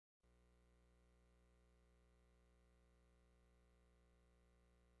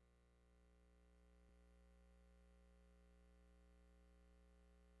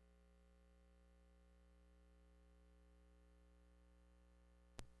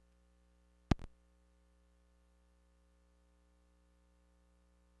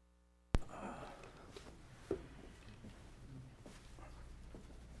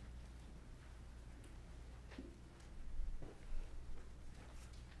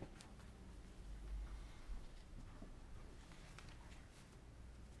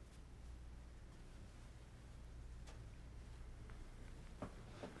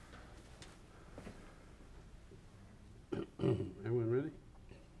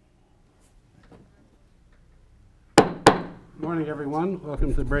Good morning, everyone.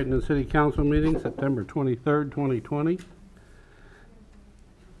 Welcome to the Bradenton City Council meeting, September 23rd, 2020.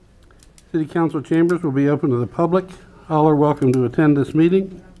 City Council chambers will be open to the public. All are welcome to attend this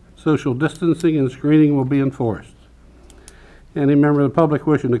meeting. Social distancing and screening will be enforced. Any member of the public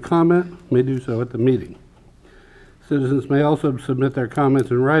wishing to comment may do so at the meeting. Citizens may also submit their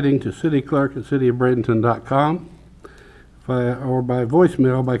comments in writing to cityclerk@cityofbradenton.com or by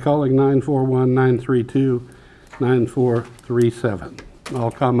voicemail by calling 941-932-9437.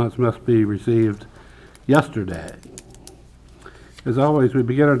 All comments must be received yesterday. As always, we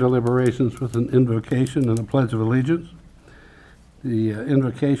begin our deliberations with an invocation and a pledge of allegiance. The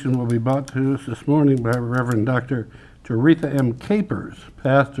invocation will be brought to us this morning by Reverend Dr. Teresa M. Capers,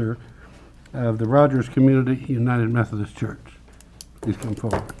 pastor of the Rogers Community United Methodist Church. Please come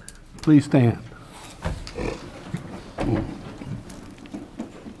forward. Please stand.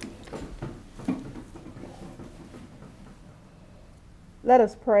 Let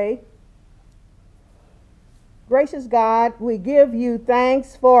us pray. Gracious God, we give you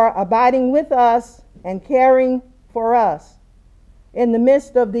thanks for abiding with us and caring for us in the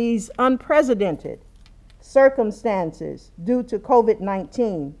midst of these unprecedented circumstances due to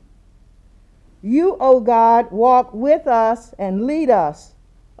COVID-19. You, O God, walk with us and lead us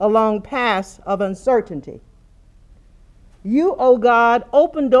along paths of uncertainty. You, O God,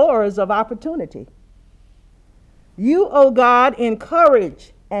 open doors of opportunity. You, O God,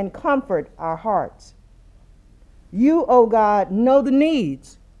 encourage and comfort our hearts. You, O God, know the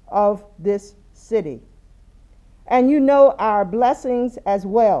needs of this city, and you know our blessings as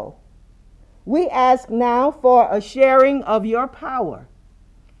well. We ask now for a sharing of your power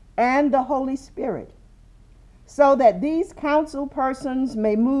and the Holy Spirit, so that these council persons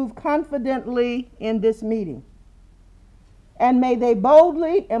may move confidently in this meeting, and may they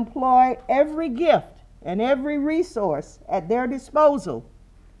boldly employ every gift and every resource at their disposal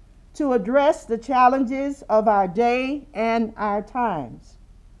to address the challenges of our day and our times.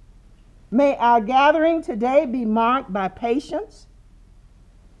 May our gathering today be marked by patience,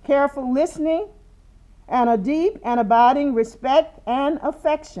 careful listening, and a deep and abiding respect and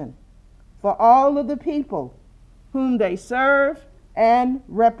affection for all of the people whom they serve and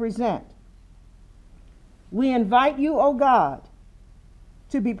represent. We invite you, O God,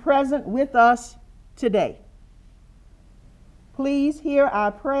 to be present with us today. Please hear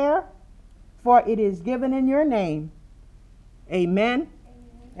our prayer, for it is given in your name. Amen,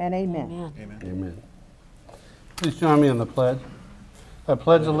 and amen. Amen. Amen. Please join me in the pledge. I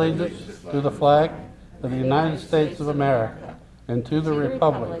pledge allegiance to the flag of the United States of America and to the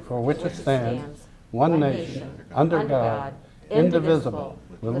republic for which it stands, one nation, under God, indivisible,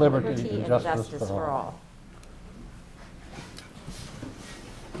 with liberty and justice for all.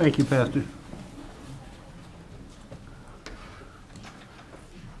 Thank you, Pastor.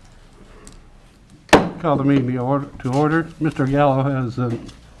 Call the meeting to order. Mr. Gallo has an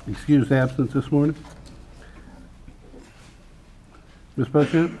excused absence this morning. Ms.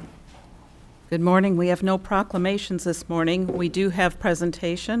 Beauchamp? Good morning. We have no proclamations this morning. We do have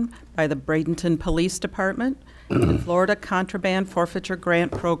presentation by the Bradenton Police Department and Florida Contraband Forfeiture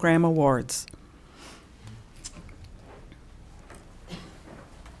Grant Program Awards.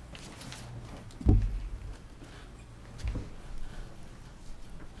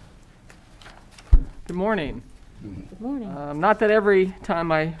 Good morning. Good morning. Not that every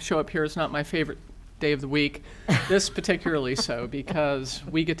time I show up here is not my favorite day of the week. This particularly so, because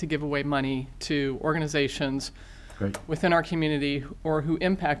we get to give away money to organizations within our community or who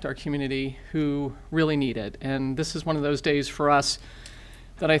impact our community who really need it. And this is one of those days for us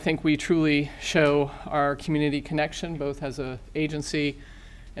that I think we truly show our community connection, both as an agency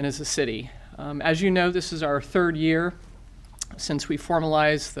and as a city. As you know, this is our third year since we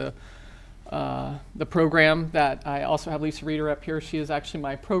formalized the program. That I also have Lisa Reeder up here. She is actually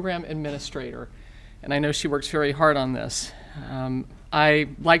my program administrator, and I know she works very hard on this. I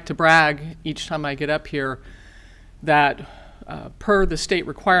like to brag each time I get up here that per the state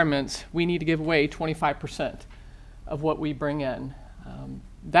requirements, we need to give away 25% of what we bring in.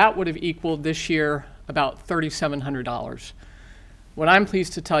 That would have equaled this year about $3,700. What I'm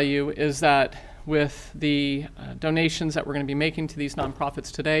pleased to tell you is that with the donations that we're going to be making to these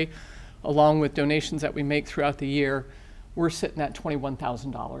nonprofits today, along with donations that we make throughout the year, we're sitting at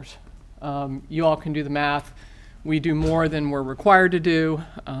 $21,000. You all can do the math. We do more than we're required to do,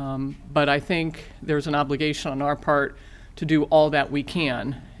 but I think there's an obligation on our part to do all that we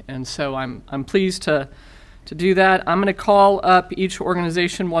can. And so I'm pleased to do that. I'm going to call up each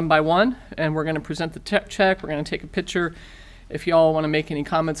organization one by one, and we're going to present the check. We're going to take a picture. If you all want to make any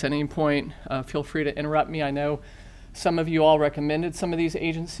comments at any point, feel free to interrupt me. I know Some of you all recommended some of these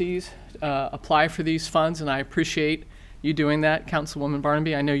agencies apply for these funds, and I appreciate you doing that, Councilwoman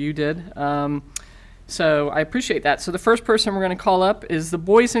Barnaby. I know you did. So I appreciate that. So the first person we're going to call up is the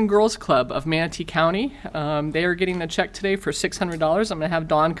Boys and Girls Club of Manatee County. They are getting a check today for $600. I'm going to have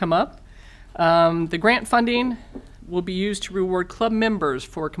Dawn come up. The grant funding will be used to reward club members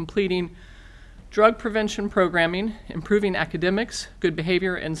for completing drug prevention programming, improving academics, good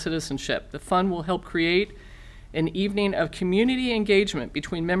behavior, and citizenship. The fund will help create an evening of community engagement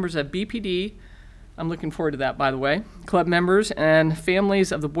between members of BPD, I'm looking forward to that, by the way, club members and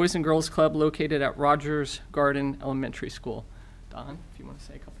families of the Boys and Girls Club located at Rogers Garden Elementary School. Dawn, if you want to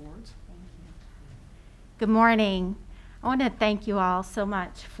say a couple words. Good morning. I want to thank you all so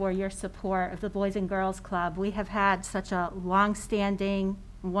much for your support of the Boys and Girls Club. We have had such a long-standing,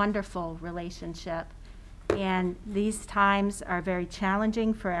 wonderful relationship, and these times are very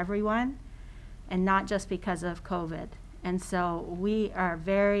challenging for everyone, and not just because of COVID. And so we are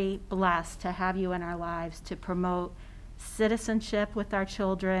very blessed to have you in our lives to promote citizenship with our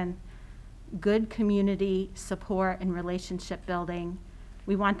children, good community support and relationship building.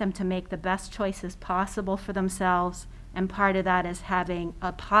 We want them to make the best choices possible for themselves, and part of that is having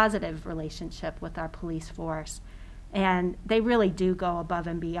a positive relationship with our police force. And they really do go above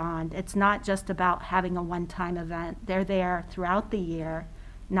and beyond. It's not just about having a one-time event. They're there throughout the year,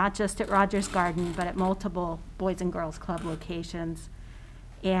 not just at Rogers Garden, but at multiple Boys and Girls Club locations.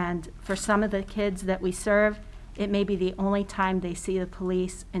 And for some of the kids that we serve, it may be the only time they see the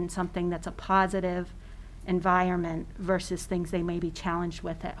police in something that's a positive environment versus things they may be challenged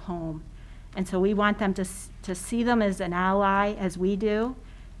with at home. And so we want them to see them as an ally, as we do,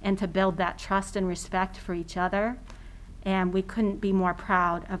 and to build that trust and respect for each other. And we couldn't be more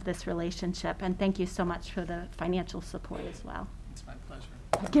proud of this relationship. And thank you so much for the financial support as well. It's my pleasure.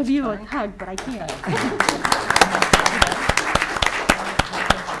 I'd give you a hug, but I can't.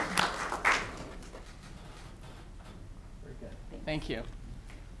 Very good. Thank you.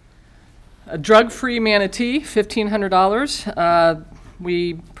 A drug-free Manatee, $1,500.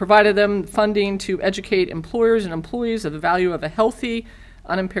 We provided them funding to educate employers and employees of the value of a healthy,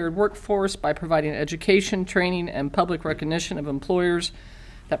 unimpaired workforce by providing education, training, and public recognition of employers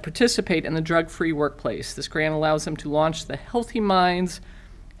that participate in the drug-free workplace. This grant allows them to launch the Healthy Minds,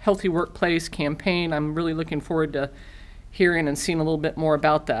 Healthy Workplace campaign. I'm really looking forward to hearing and seeing a little bit more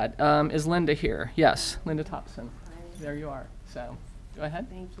about that. Is Linda here? Yes, Linda Thompson. There you are. So go ahead.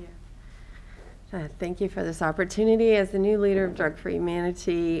 Thank you. Thank you for this opportunity. As the new leader of Drug Free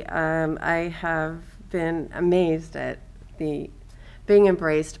Manatee, I have been amazed at being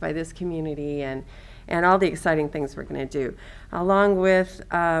embraced by this community and all the exciting things we're going to do. Along with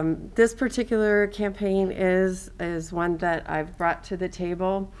this particular campaign is one that I've brought to the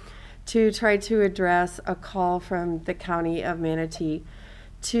table to try to address a call from the County of Manatee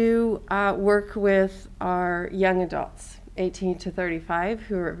to work with our young adults, 18 to 35,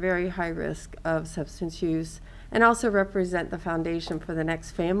 who are at very high risk of substance use, and also represent the foundation for the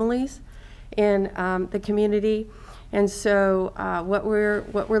next families in the community. And so what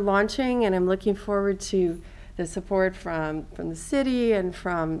we're launching, and I'm looking forward to the support from the city and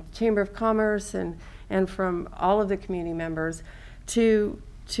from Chamber of Commerce and from all of the community members to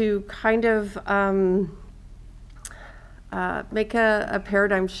kind of make a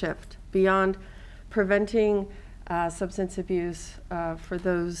paradigm shift beyond preventing substance abuse for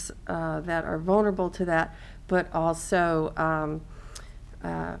those that are vulnerable to that, but also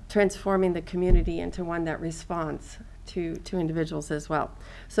transforming the community into one that responds to individuals as well.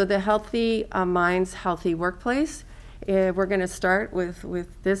 So the Healthy Minds, Healthy Workplace, we're going to start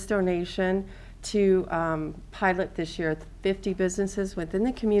with this donation to pilot this year 50 businesses within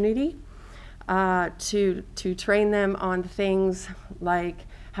the community to train them on things like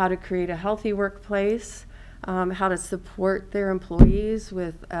how to create a healthy workplace, how to support their employees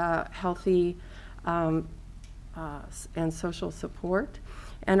with healthy and social support,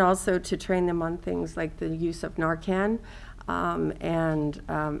 and also to train them on things like the use of Narcan and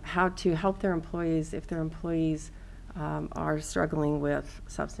how to help their employees if their employees are struggling with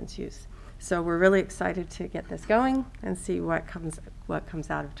substance use. So we're really excited to get this going and see what comes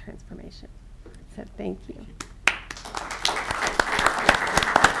out of transformation. So thank you.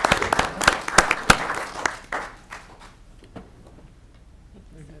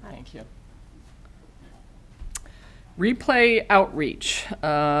 Thank you. Replay Outreach,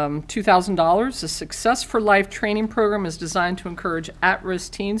 $2,000. The Success for Life training program is designed to encourage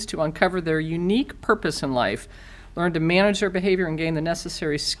at-risk teens to uncover their unique purpose in life, learn to manage their behavior, and gain the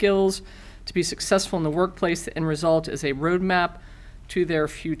necessary skills to be successful in the workplace. The end result is a roadmap to their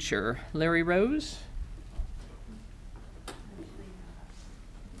future. Larry Rose?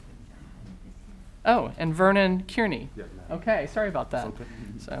 Oh, and Vernon Kearney. Okay, sorry about that.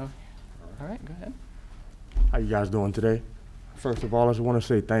 So, all right, go ahead. How you guys doing today? First of all, I just want to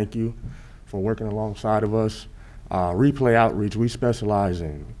say thank you for working alongside of us. Replay Outreach, we specialize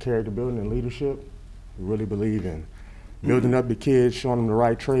in character building and leadership. We really believe in building up the kids, showing them the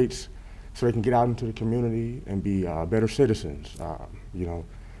right traits so they can get out into the community and be better citizens. You know,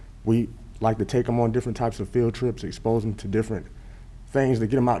 we like to take them on different types of field trips, expose them to different things to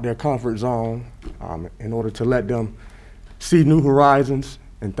get them out their comfort zone in order to let them see new horizons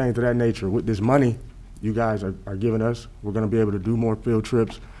and things of that nature. With this money you guys are giving us, we're going to be able to do more field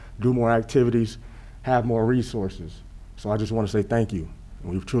trips, do more activities, have more resources. So I just want to say thank you.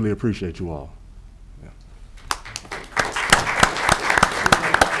 We truly appreciate you all.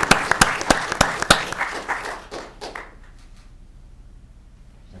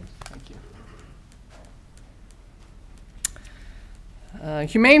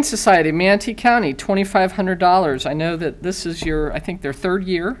 Humane Society, Manatee County, $2,500. I know that this is I think their third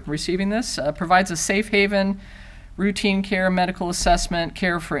year receiving this. Provides a safe haven, routine care, medical assessment,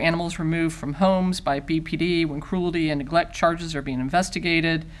 care for animals removed from homes by BPD when cruelty and neglect charges are being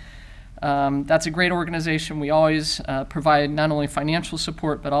investigated. That's a great organization. We always provide not only financial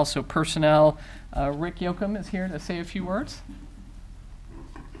support, but also personnel. Rick Yoakum is here to say a few words.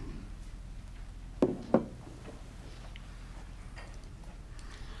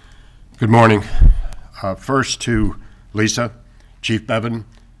 Good morning. First to Lisa, Chief Bevan,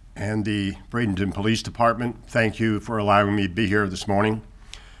 and the Bradenton Police Department, thank you for allowing me to be here this morning.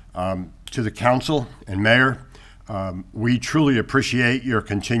 To the council and mayor, we truly appreciate your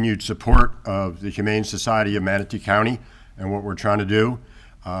continued support of the Humane Society of Manatee County and what we're trying to do.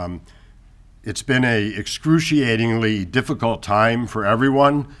 It's been an excruciatingly difficult time for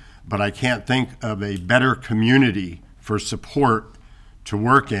everyone, but I can't think of a better community for support to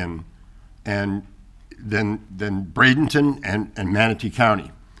work in than Bradenton and Manatee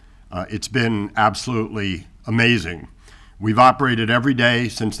County. It's been absolutely amazing. We've operated every day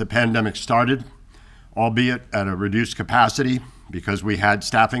since the pandemic started, albeit at a reduced capacity because we had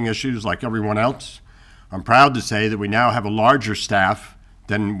staffing issues like everyone else. I'm proud to say that we now have a larger staff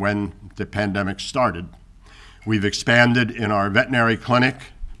than when the pandemic started. We've expanded in our veterinary clinic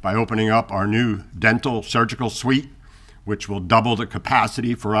by opening up our new dental surgical suite, which will double the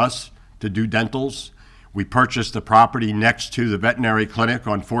capacity for us to do dentals. We purchased the property next to the veterinary clinic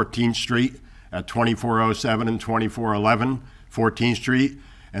on 14th Street at 2407 and 2411 14th Street,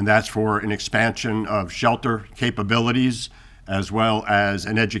 and that's for an expansion of shelter capabilities as well as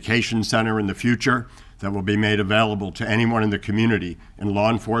an education center in the future that will be made available to anyone in the community in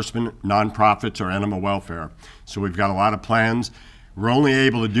law enforcement, nonprofits, or animal welfare. So we've got a lot of plans. We're only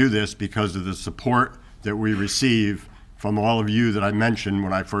able to do this because of the support that we receive from all of you that I mentioned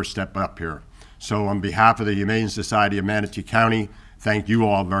when I first stepped up here. So on behalf of the Humane Society of Manatee County, thank you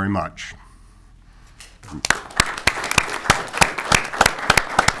all very much.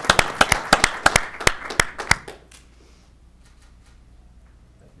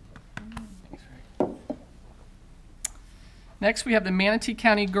 Next, we have the Manatee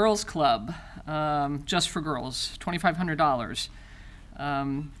County Girls Club, just for girls,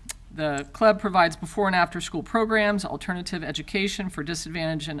 $2,500. The club provides before and after school programs, alternative education for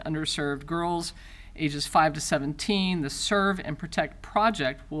disadvantaged and underserved girls ages 5 to 17. The Serve and Protect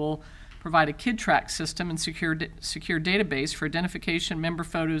project will provide a kid track system and secure database for identification, member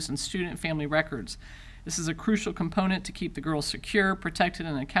photos, and student and family records. This is a crucial component to keep the girls secure, protected,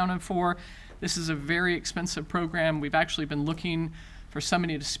 and accounted for. This is a very expensive program. We've actually been looking for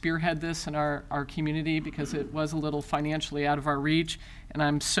somebody to spearhead this in our community because it was a little financially out of our reach. And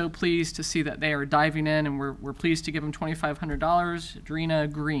I'm so pleased to see that they are diving in, and we're pleased to give them $2,500.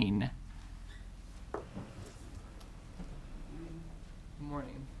 Drina Green. Good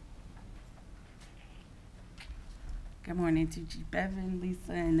morning. Good morning to Chief Bevan,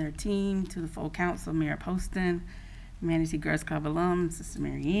 Lisa, and their team, to the full council, Mayor Poston, Manatee Girls Club alum, Sister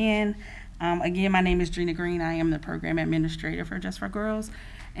Mary Ann. Again, my name is Drina Green. I am the program administrator for Just for Girls,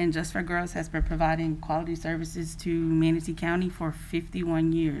 and Just for Girls has been providing quality services to Manatee County for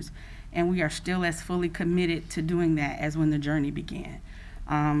 51 years, and we are still as fully committed to doing that as when the journey began.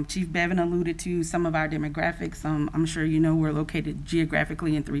 Chief Bevan alluded to some of our demographics. I'm sure you know we're located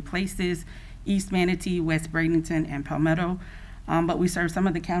geographically in 3 places: East Manatee, West Bradenton, and Palmetto, but we serve some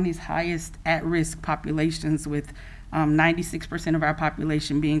of the county's highest at-risk populations, with 96% of our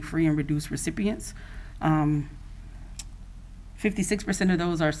population being free and reduced recipients. 56% of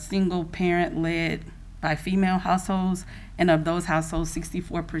those are single parent led by female households, and of those households,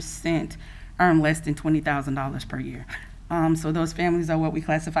 64% earn less than $20,000 per year. So those families are what we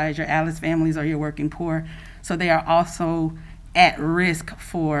classify as your Alice families or your working poor. So they are also at risk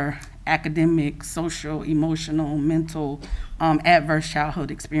for academic, social, emotional, mental, adverse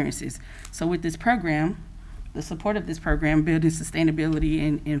childhood experiences. So with this program, the support of this program, building sustainability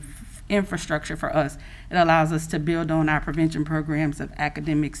and infrastructure for us, it allows us to build on our prevention programs of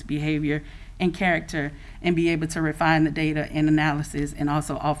academics, behavior, and character, and be able to refine the data and analysis and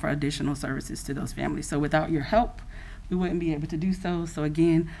also offer additional services to those families. So without your help, we wouldn't be able to do so. So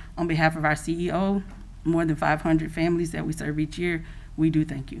again, on behalf of our CEO, more than 500 families that we serve each year, we do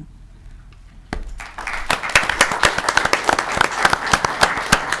thank you.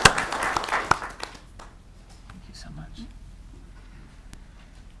 Thank you so much.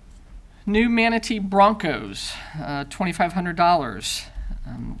 New Manatee Broncos, $2,500.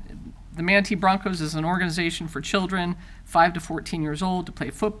 The Manatee Broncos is an organization for children 5 to 14 years old to play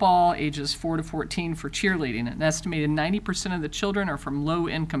football, ages 4 to 14 for cheerleading. An estimated 90% of the children are from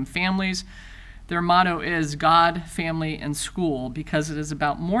low-income families. Their motto is God, family, and school, because it is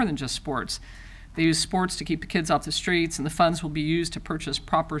about more than just sports. They use sports to keep the kids off the streets, and the funds will be used to purchase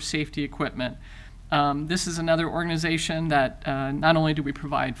proper safety equipment. This is another organization that not only do we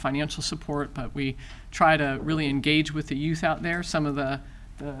provide financial support, but we try to really engage with the youth out there. Some of the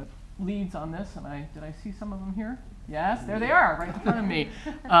leads on this, and did I see some of them here? Yes, there they are, right in front of me.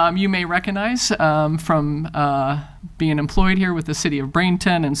 You may recognize from being employed here with the city of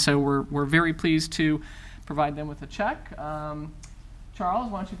Bradenton, and so we're very pleased to provide them with a check. Charles,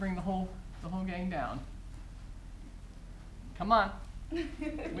 why don't you bring the whole gang down? Come on.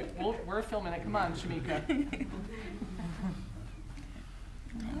 We're filming it. Come on, Shamika.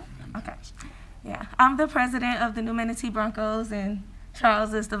 Okay. Yeah, I'm the president of the New Manatee Broncos, and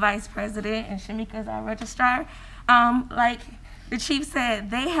Charles is the vice president, and Shamika is our registrar. Like the chief said,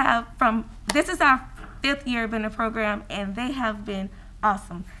 this is our 5th year in the program, and they have been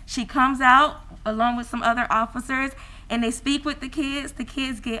awesome. She comes out along with some other officers, and they speak with the kids. The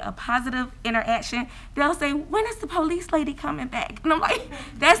kids get a positive interaction. They'll say, "When is the police lady coming back?" And I'm like,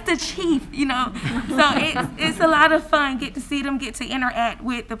 that's the chief, you know. So it's a lot of fun. Get to see them, get to interact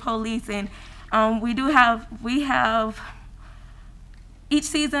with the police, and we have each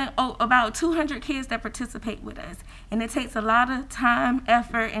season about 200 kids that participate with us. And it takes a lot of time,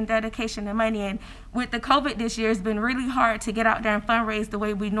 effort, and dedication and money. And with the COVID this year, it's been really hard to get out there and fundraise the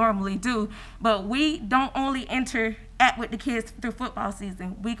way we normally do. But we don't only interact with the kids through football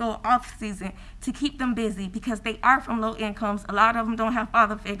season. We go off season to keep them busy because they are from low incomes. A lot of them don't have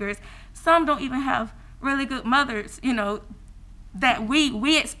father figures. Some don't even have really good mothers, you know, that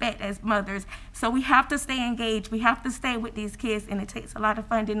we expect as mothers. So we have to stay engaged. We have to stay with these kids, and it takes a lot of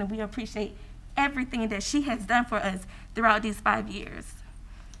funding, and we appreciate everything that she has done for us throughout these 5 years.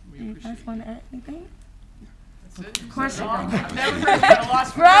 Do you guys want to add anything? That's it. Of course you do. I've never heard a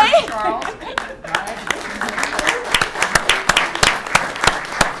loss for Right? Charles.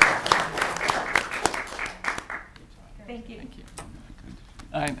 Thank you. Thank you.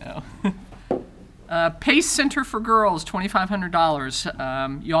 I know. PACE Center for Girls,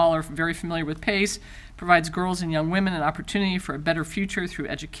 $2,500. You all are very familiar with PACE. Provides girls and young women an opportunity for a better future through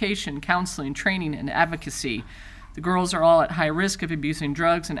education, counseling, training, and advocacy. The girls are all at high risk of abusing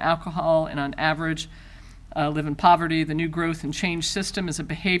drugs and alcohol, and on average live in poverty. The new Growth and Change System is a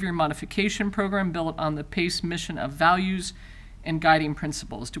behavior modification program built on the PACE mission of values and guiding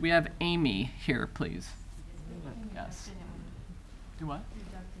principles. Do we have Amy here, please? Yes. Do what?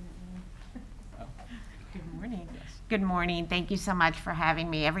 Good morning. Good morning. Thank you so much for having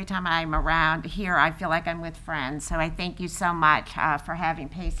me. Every time I'm around here, I feel like I'm with friends. So I thank you so much for having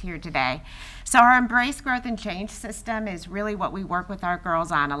PACE here today. So our Embrace Growth and Change system is really what we work with our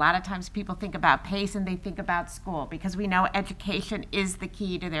girls on. A lot of times people think about PACE and they think about school because we know education is the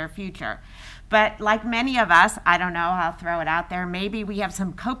key to their future. But like many of us, I don't know, I'll throw it out there, maybe we have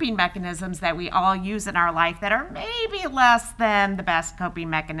some coping mechanisms that we all use in our life that are maybe less than the best coping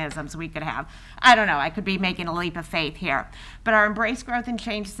mechanisms we could have. I don't know, I could be making a leap of faith here. But our Embrace Growth and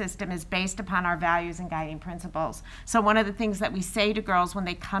Change system is based upon our values and guiding principles. So one of the things that we say to girls when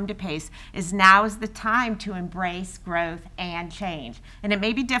they come to PACE is now is the time to embrace growth and change. And it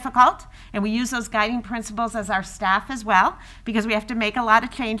may be difficult, and we use those guiding principles as our staff as well, because we have to make a lot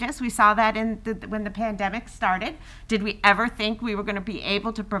of changes. We saw that when the pandemic started. Did we ever think we were going to be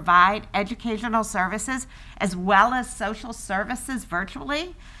able to provide educational services as well as social services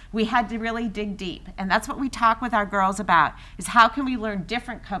virtually? We had to really dig deep, and that's what we talk with our girls about, is how can we learn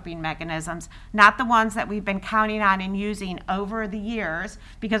different coping mechanisms, not the ones that we've been counting on and using over the years,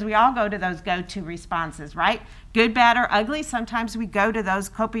 because we all go to those go-to responses, right? Good, bad, or ugly, sometimes we go to those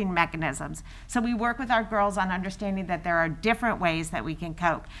coping mechanisms. So we work with our girls on understanding that there are different ways that we can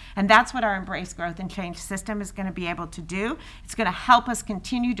cope. And that's what our Embrace Growth and Change system is going to be able to do. It's going to help us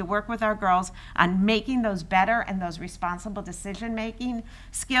continue to work with our girls on making those better and those responsible decision-making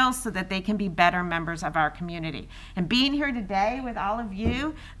skills so that they can be better members of our community. And being here today with all of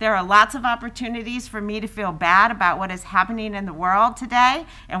you, there are lots of opportunities for me to feel bad about what is happening in the world today.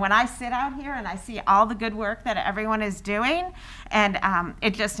 And when I sit out here and I see all the good work that everyone is doing, and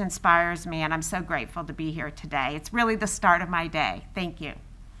it just inspires me, and I'm so grateful to be here today. It's really the start of my day. Thank you.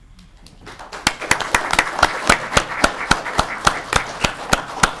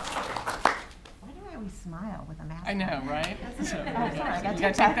 Why do I always smile with a mask? I know, right? So, sorry, I got you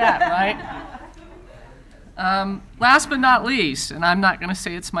gotta take that, right? Last but not least, and I'm not going to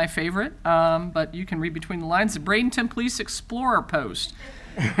say it's my favorite, but you can read between the lines, the Bradenton Police Explorer Post.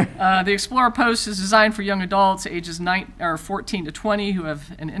 The Explorer Post is designed for young adults ages 14 to 20 who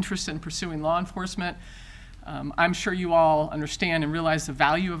have an interest in pursuing law enforcement. I'm sure you all understand and realize the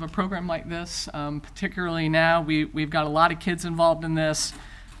value of a program like this, particularly now. We've got a lot of kids involved in this.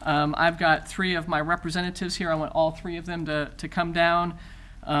 I've got 3 of my representatives here. I want all 3 of them to come down.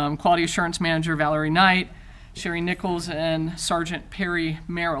 Quality Assurance Manager Valerie Knight, Sherry Nichols, and Sergeant Perry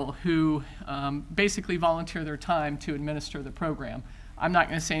Merrill, who basically volunteer their time to administer the program. I'm not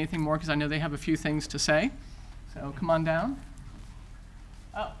going to say anything more because I know they have a few things to say. So come on down.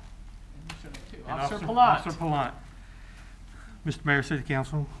 Oh, Officer Palat. Officer Palat. Mr. Mayor, City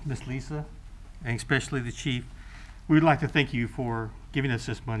Council, Ms. Lisa, and especially the Chief, we would like to thank you for giving us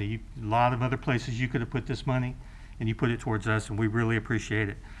this money. A lot of other places you could have put this money, and you put it towards us, and we really appreciate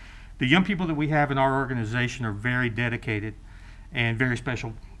it. The young people that we have in our organization are very dedicated and very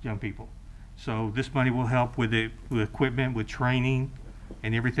special young people. So this money will help with equipment, with training,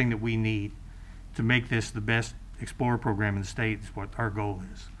 and everything that we need to make this the best Explorer program in the state is what our goal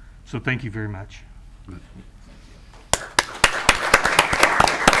is. So thank you very much.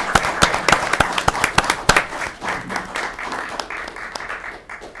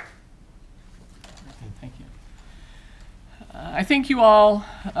 Thank you. I think you all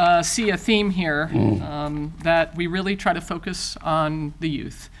see a theme here that we really try to focus on the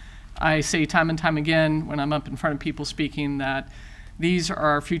youth. I say time and time again when I'm up in front of people speaking that these are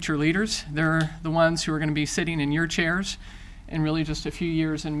our future leaders. They're the ones who are going to be sitting in your chairs in really just a few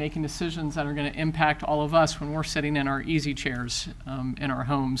years and making decisions that are going to impact all of us when we're sitting in our easy chairs in our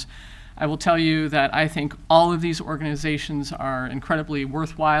homes. I will tell you that I think all of these organizations are incredibly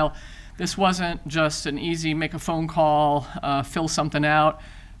worthwhile. This wasn't just an easy make a phone call, fill something out.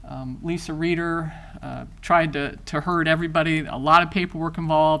 Lisa Reeder tried to herd everybody, a lot of paperwork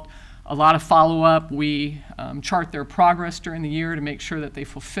involved, a lot of follow-up. We chart their progress during the year to make sure that they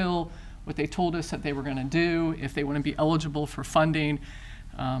fulfill what they told us that they were going to do, if they want to be eligible for funding.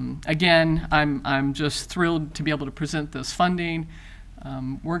 Again, I'm just thrilled to be able to present this funding.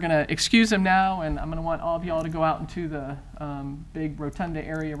 We're going to excuse them now, and I'm going to want all of y'all to go out into the big rotunda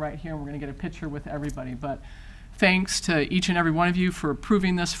area right here, and we're going to get a picture with everybody. But thanks to each and every one of you for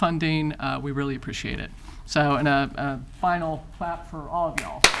approving this funding. We really appreciate it. So, and a final clap for all of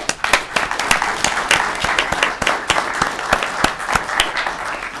y'all.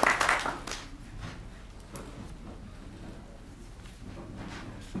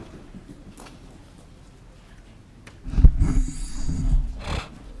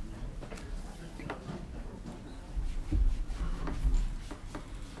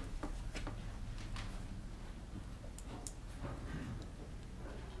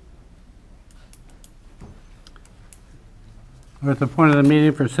 We're at the point of the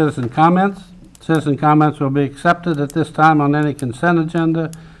meeting for citizen comments. Citizen comments will be accepted at this time on any consent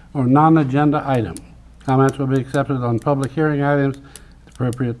agenda or non-agenda item. Comments will be accepted on public hearing items at the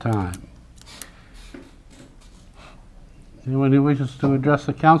appropriate time. Anyone who wishes to address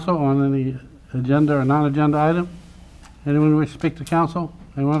the council on any agenda or non-agenda item? Anyone wish to speak to council?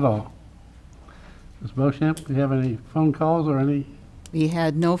 Anyone at all? Ms. Beauchamp, do you have any phone calls or any? We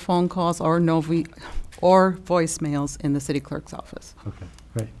had no phone calls or or voicemails in the city clerk's office. Okay,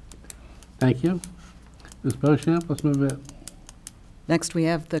 great. Thank you. Ms. Beauchamp, let's move it. Next, we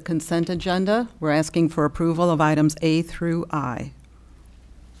have the consent agenda. We're asking for approval of items A through I.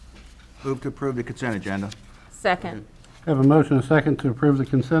 Move to approve the consent agenda. Second. I have a motion and a second to approve the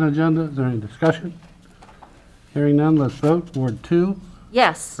consent agenda. Is there any discussion? Hearing none, let's vote. Ward 2?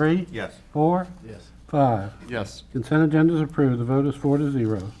 Yes. 3? Yes. 4? Yes. 5? Yes. Consent agenda is approved. The vote is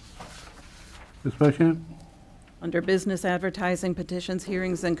 4-0. Ms. Beauchamp? Under Business Advertising, Petitions,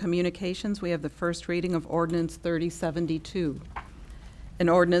 Hearings, and Communications, we have the first reading of Ordinance 3072. An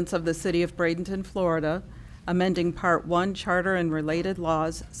ordinance of the City of Bradenton, Florida, amending Part 1, Charter and Related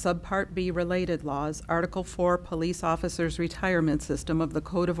Laws, Subpart B, Related Laws, Article 4, Police Officers Retirement System of the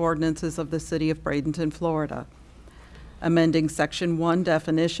Code of Ordinances of the City of Bradenton, Florida, amending Section 1,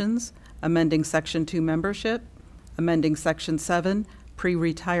 Definitions, amending Section 2, Membership, amending Section 7,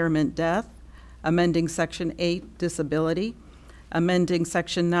 Pre-Retirement Death, amending Section 8, Disability, amending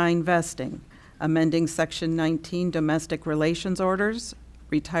Section 9, Vesting, amending Section 19, Domestic Relations Orders,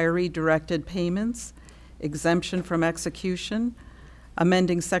 Retiree-Directed Payments, Exemption from Execution,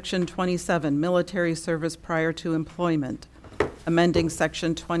 amending Section 27, Military Service Prior to Employment, amending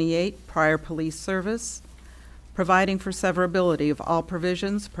Section 28, Prior Police Service, providing for severability of all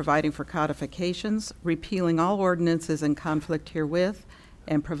provisions, providing for codifications, repealing all ordinances in conflict herewith,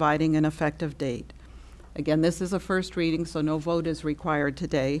 and providing an effective date. Again, this is a first reading, so no vote is required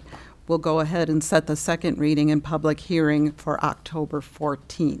today. We'll go ahead and set the second reading and public hearing for October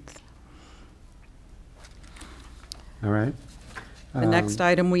 14th. All right. The next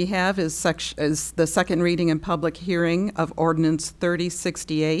item we have is the second reading and public hearing of Ordinance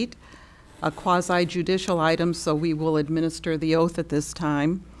 3068, a quasi-judicial item, so we will administer the oath at this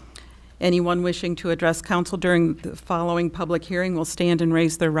time. Anyone wishing to address council during the following public hearing will stand and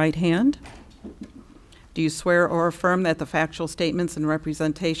raise their right hand. Do you swear or affirm that the factual statements and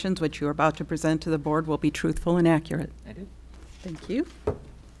representations which you are about to present to the board will be truthful and accurate? I do. Thank you.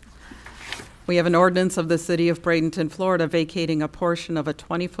 We have an ordinance of the City of Bradenton, Florida, vacating a portion of a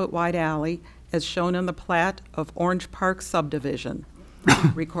 20-foot wide alley as shown on the plat of Orange Park subdivision,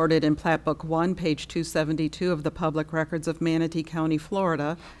 recorded in Plat Book 1, page 272 of the Public Records of Manatee County,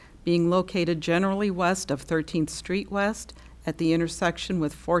 Florida, being located generally west of 13th Street West at the intersection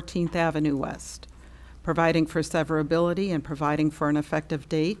with 14th Avenue West, providing for severability and providing for an effective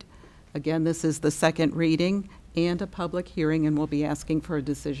date. Again, this is the second reading and a public hearing, and we'll be asking for a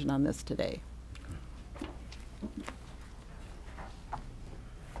decision on this today.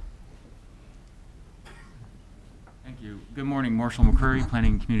 Thank you. Good morning, Marshall McCurry,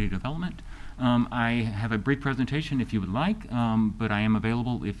 Planning and Community Development. I have a brief presentation if you would like, but I am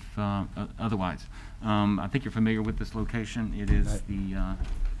available if otherwise. I think you're familiar with this location. It is the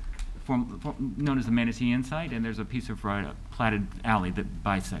known as the Manatee Inn site, and there's a piece of platted alley that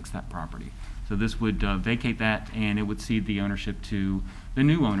bisects that property. So this would vacate that, and it would cede the ownership to the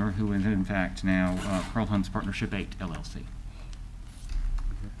new owner, who is in fact now Pearl Homes Partnership 8 LLC.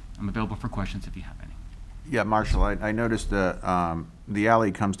 I'm available for questions if you have any. Yeah, Marshall, I noticed the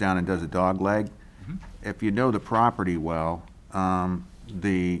alley comes down and does a dog leg. Mm-hmm. If you know the property well,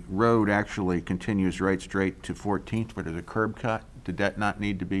 the road actually continues right straight to 14th, but there's a curb cut. Did that not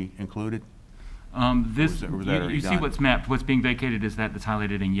need to be included? This, was that you see what's mapped. What's being vacated is that's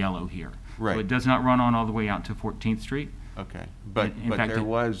highlighted in yellow here. Right. So it does not run on all the way out to 14th Street. Okay, but In fact, there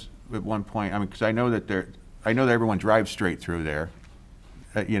was at one point. I mean, because I know that everyone drives straight through there.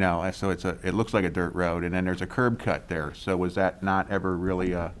 You know, so it looks like a dirt road, and then there's a curb cut there. So was that not ever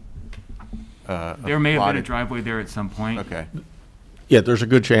really a there may have been a driveway there at some point. Okay. Yeah, there's a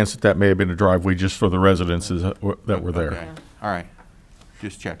good chance that may have been a driveway just for the residences that were there. Okay. All right,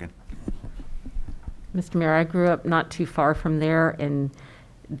 just checking. Mr. Mayor, I grew up not too far from there, and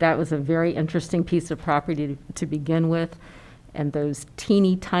that was a very interesting piece of property to begin with. And those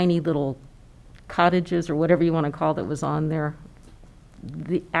teeny tiny little cottages, or whatever you want to call that, was on there.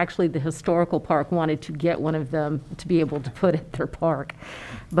 Actually, the historical park wanted to get one of them to be able to put at their park.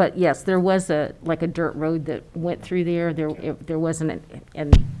 But yes, there was a dirt road that went through there. There wasn't,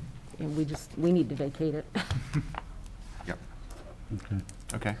 and we need to vacate it. Yep. Okay.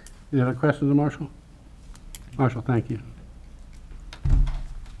 Okay. Any other questions of Marshall? Marshall, thank you.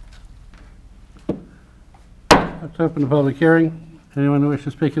 Let's open the public hearing. Anyone who wishes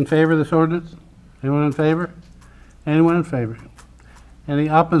to speak in favor of this ordinance? Anyone in favor? Anyone in favor? Any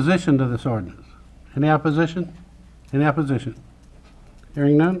opposition to this ordinance? Any opposition? Any opposition?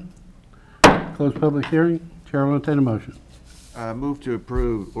 Hearing none. Close public hearing. Chair will entertain a motion. Move to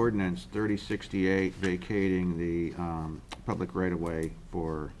approve ordinance 3068 vacating the public right-of-way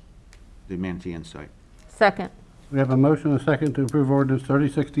for the Manatee Inn site. Second. We have a motion and a second to approve ordinance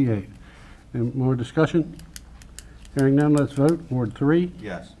 3068. Any more discussion? Hearing none, let's vote. Ward 3?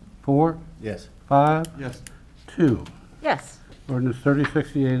 Yes. 4? Yes. 5? Yes. 2. Yes. Ordinance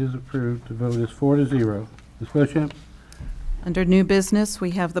 3068 is approved. The vote is 4-0. Ms. Beauchamp? Under new business,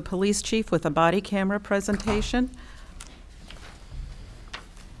 we have the police chief with a body camera presentation.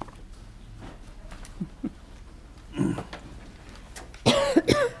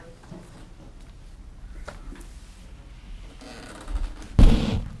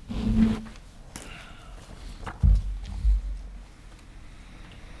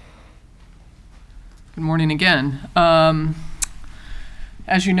 Good Good morning again.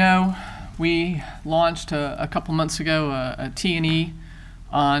 As you know, we launched a couple months ago a T&E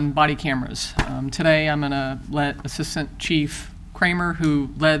on body cameras. Today I'm going to let Assistant Chief Kramer, who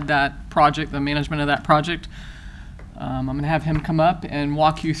led that project, the management of that project, I'm going to have him come up and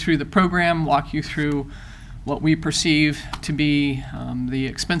walk you through the program, walk you through what we perceive to be the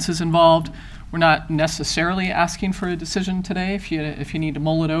expenses involved. We're not necessarily asking for a decision today if you need to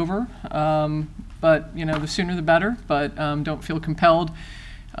mull it over, but you know, the sooner the better, but don't feel compelled.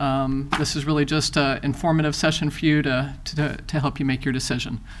 This is really just an informative session for you to help you make your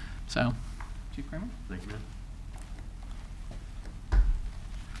decision. So, Chief Kramer. Thank you, man.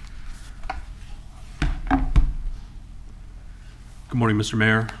 Good morning, Mr.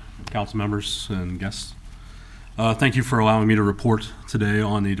 Mayor, council members, and guests. Thank you for allowing me to report today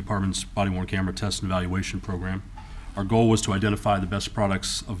on the department's body-worn camera test and evaluation program. Our goal was to identify the best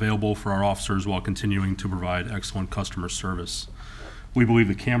products available for our officers while continuing to provide excellent customer service. We believe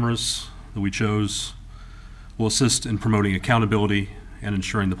the cameras that we chose will assist in promoting accountability and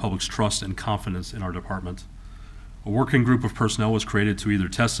ensuring the public's trust and confidence in our department. A working group of personnel was created to either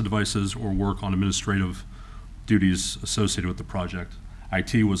test the devices or work on administrative duties associated with the project.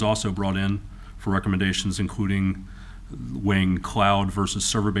 IT was also brought in for recommendations, including weighing cloud versus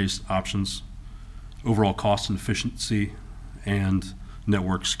server-based options, overall cost and efficiency, and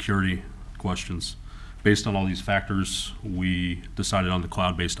network security questions. Based on all these factors, we decided on the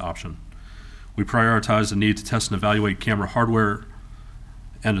cloud-based option. We prioritized the need to test and evaluate camera hardware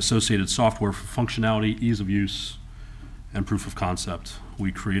and associated software for functionality, ease of use, and proof of concept.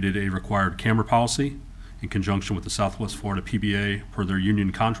 We created a required camera policy in conjunction with the Southwest Florida PBA per their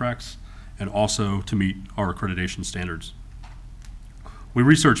union contracts, and also to meet our accreditation standards. We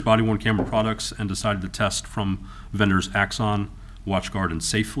researched body-worn camera products and decided to test from vendors Axon, WatchGuard, and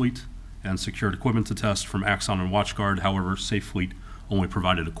SafeFleet, and secured equipment to test from Axon and WatchGuard. However, SafeFleet only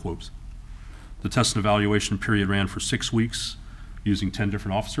provided a quote. The test and evaluation period ran for 6 weeks using 10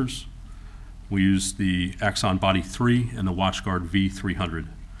 different officers. We used the Axon Body 3 and the WatchGuard V300.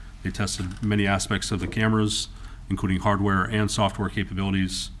 They tested many aspects of the cameras, including hardware and software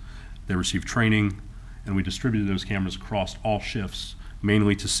capabilities. They received training, and we distributed those cameras across all shifts,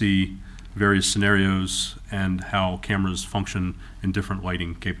 mainly to see various scenarios and how cameras function in different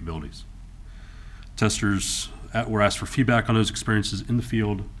lighting capabilities. Testers were asked for feedback on those experiences in the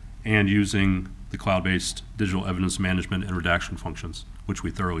field and using the cloud-based digital evidence management and redaction functions, which we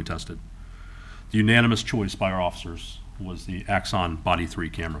thoroughly tested. The unanimous choice by our officers was the Axon Body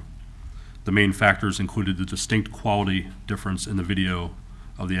 3 camera. The main factors included the distinct quality difference in the video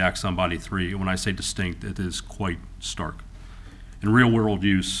of the Axon Body 3. And when I say distinct, it is quite stark. In real-world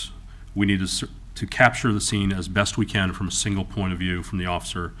use, we need to capture the scene as best we can from a single point of view from the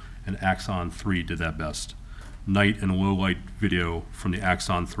officer, and Axon 3 did that best. Night and low light video from the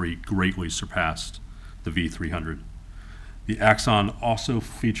Axon 3 greatly surpassed the V300. The Axon also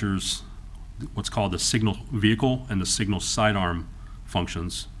features what's called the signal vehicle and the signal sidearm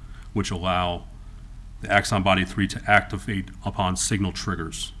functions, which allow the Axon Body 3 to activate upon signal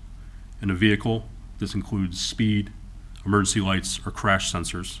triggers. In a vehicle, this includes speed, emergency lights, or crash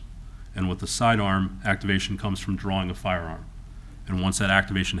sensors. And with the sidearm, activation comes from drawing a firearm. And once that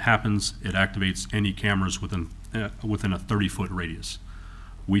activation happens, it activates any cameras within a 30-foot radius.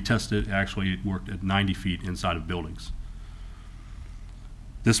 We tested, actually it worked at 90 feet inside of buildings.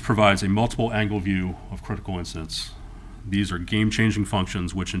 This provides a multiple angle view of critical incidents. These are game-changing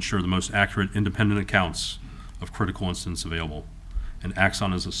functions which ensure the most accurate independent accounts of critical incidents available. And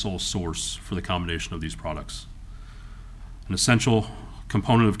Axon is the sole source for the combination of these products. An essential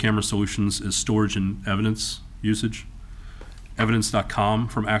component of camera solutions is storage and evidence usage. Evidence.com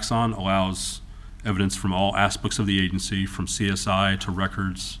from Axon allows evidence from all aspects of the agency, from CSI to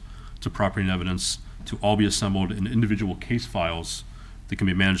records to property and evidence, to all be assembled in individual case files that can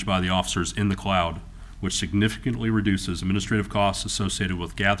be managed by the officers in the cloud, which significantly reduces administrative costs associated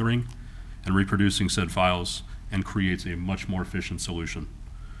with gathering and reproducing said files and creates a much more efficient solution.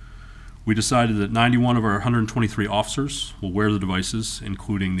 We decided that 91 of our 123 officers will wear the devices,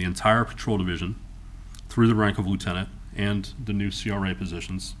 including the entire patrol division through the rank of lieutenant and the new CRA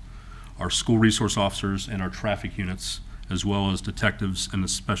positions, our school resource officers and our traffic units, as well as detectives and the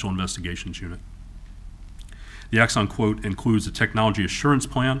special investigations unit. The Axon quote includes a technology assurance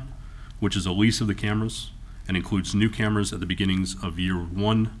plan, which is a lease of the cameras and includes new cameras at the beginnings of year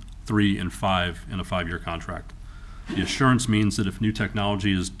 1, 3, and 5 in a 5-year contract. The assurance means that if new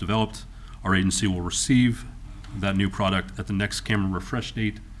technology is developed, our agency will receive that new product at the next camera refresh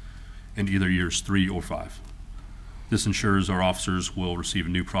date in either years 3 or 5. This ensures our officers will receive a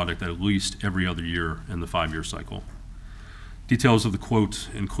new product at least every other year in the 5-year cycle. Details of the quote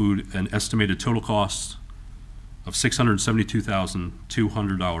include an estimated total cost of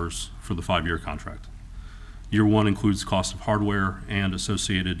 $672,200 for the 5-year contract. Year 1 includes cost of hardware and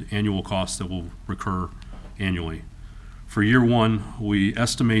associated annual costs that will recur annually. For year 1, we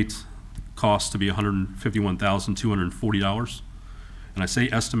estimate costs to be $151,240. And I say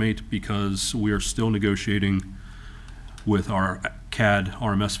estimate because we are still negotiating with our CAD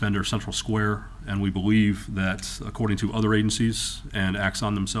RMS vendor, Central Square, and we believe that according to other agencies and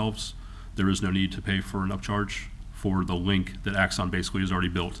Axon themselves, there is no need to pay for an upcharge for the link that Axon basically has already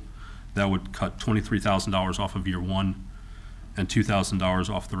built. That would cut $23,000 off of year 1 and $2,000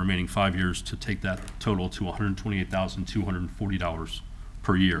 off the remaining 5 years to take that total to $128,240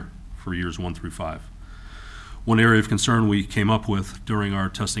 per year for years 1 through 5. One area of concern we came up with during our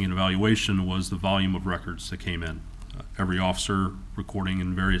testing and evaluation was the volume of records that came in. Every officer recording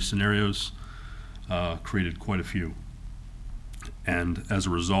in various scenarios created quite a few. And as a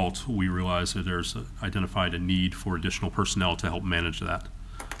result, we realized that there's identified a need for additional personnel to help manage that.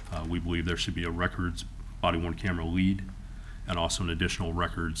 We believe there should be a records body-worn camera lead and also an additional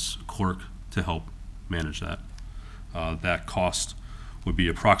records clerk to help manage that. That cost would be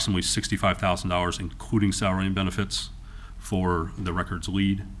approximately $65,000, including salary and benefits for the records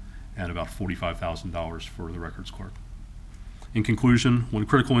lead, and about $45,000 for the records clerk. In conclusion, when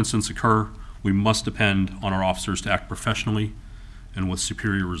critical incidents occur, we must depend on our officers to act professionally and with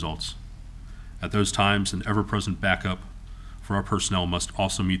superior results. At those times, an ever-present backup for our personnel must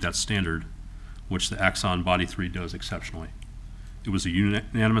also meet that standard, which the Axon Body 3 does exceptionally. It was a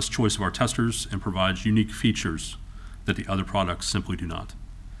unanimous choice of our testers and provides unique features that the other products simply do not.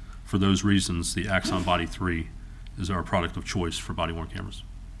 For those reasons, the Axon Body 3 is our product of choice for body-worn cameras.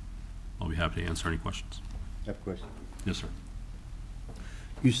 I'll be happy to answer any questions. I have a question. Yes, sir.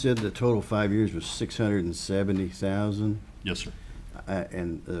 You said the total 5 years was $670,000? Yes, sir.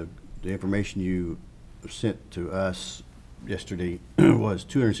 And the information you sent to us yesterday was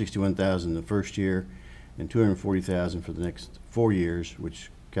 $261,000 the first year and $240,000 for the next 4 years, which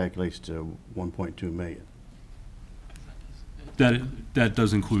calculates to $1.2 million. That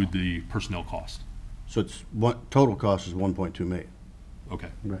does include the personnel cost. So it's total cost is $1.2 million. Okay.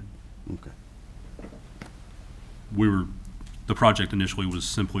 Right. Okay. The project initially was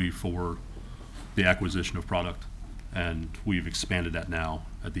simply for the acquisition of product, and we've expanded that now.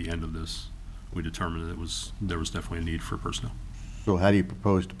 At the end of this, we determined that there was definitely a need for personnel. So how do you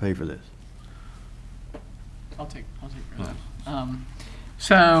propose to pay for this? I'll take that.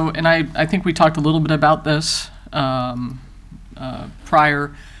 So, and I think we talked a little bit about this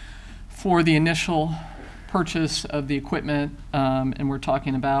prior. For the initial purchase of the equipment, and we're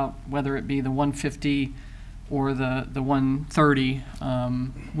talking about whether it be the 150 or the 130,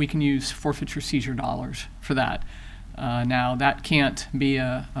 we can use forfeiture seizure dollars for that. Now, that can't be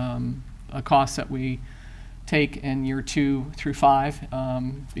a cost that we take in year 2 through 5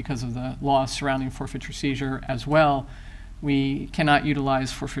 because of the laws surrounding forfeiture seizure as well. We cannot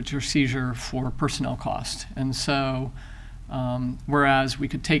utilize forfeiture seizure for personnel cost. And so, whereas we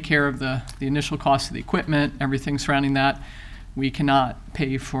could take care of the initial cost of the equipment, everything surrounding that, we cannot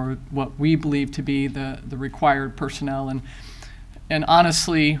pay for what we believe to be the required personnel. And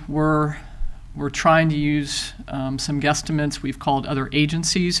honestly, we're trying to use some guesstimates. We've called other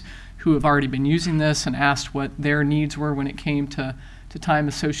agencies who have already been using this and asked what their needs were when it came to time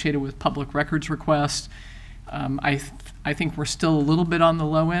associated with public records requests. I think we're still a little bit on the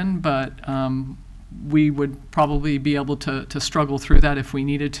low end, but we would probably be able to struggle through that if we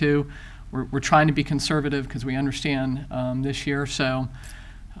needed to. We're trying to be conservative because we understand this year. So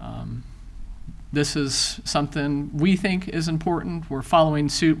this is something we think is important. We're following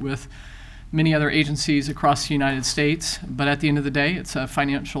suit with many other agencies across the United States, but at the end of the day, it's a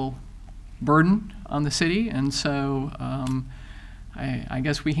financial burden on the city, and so I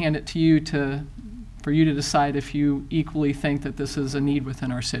guess we hand it to you for you to decide if you equally think that this is a need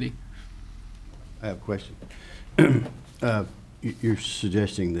within our city. I have a question. You're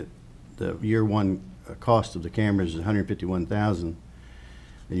suggesting that the year 1 cost of the cameras is $151,000, and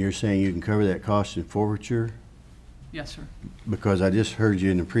you're saying you can cover that cost in forfeiture? Yes, sir. Because I just heard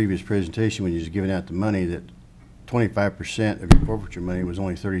you in the previous presentation when you was giving out the money that 25% of your forfeiture money was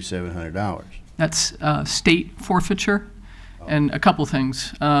only $3,700. That's state forfeiture, and a couple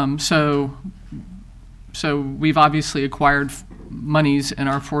things. So we've obviously acquired monies in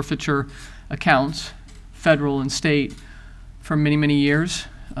our forfeiture accounts, federal and state, for many, many years.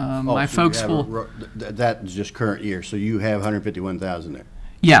 My folks will. That's just current year, so you have $151,000 there.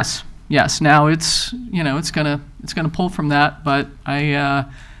 Yes, yes, now it's, you know, it's gonna pull from that, but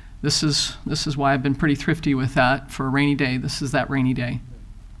this is why I've been pretty thrifty with that for a rainy day. This is that rainy day.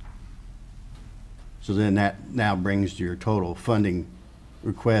 So then that now brings your total funding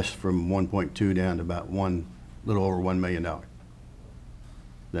request from 1.2 down to about little over $1 million. Would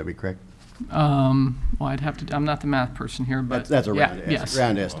that be correct? Well, I'd have to, I'm not the math person here, but That's a yeah,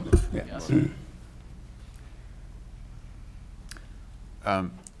 round estimate. Yeah. Yes.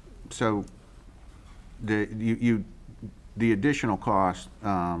 So the additional cost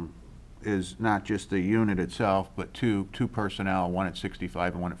is not just the unit itself, but two personnel, one at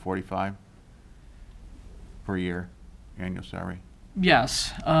 65 and one at 45 per year, annual salary?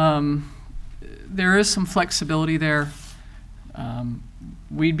 Yes. There is some flexibility there.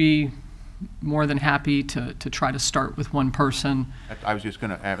 We'd be more than happy to try to start with one person. I was just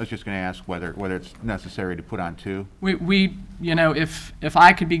going to ask whether it's necessary to put on two. We you know, if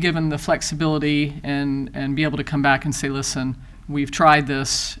I could be given the flexibility and be able to come back and say, listen, we've tried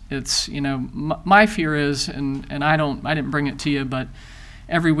this. It's, you know, my fear is, and I didn't bring it to you, but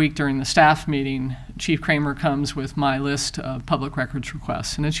every week during the staff meeting, Chief Kramer comes with my list of public records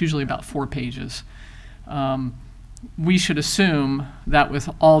requests, and it's usually about 4 pages. We should assume that with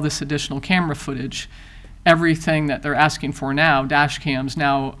all this additional camera footage, everything that they're asking for now, dash cams,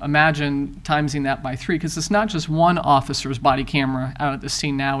 now imagine timesing that by 3, because it's not just one officer's body camera out at the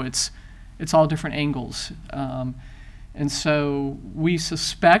scene now, it's all different angles. And so we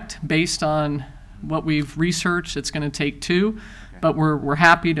suspect, based on what we've researched, it's going to take 2, but we're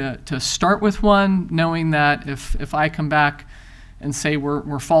happy to start with 1, knowing that if I come back and say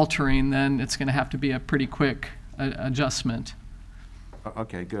we're faltering, then it's going to have to be a pretty quick adjustment.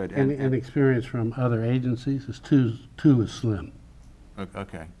 Okay, good. And experience from other agencies is 2 is slim.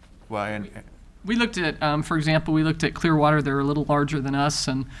 Okay. Well, and we looked at, for example, we looked at Clearwater. They're a little larger than us,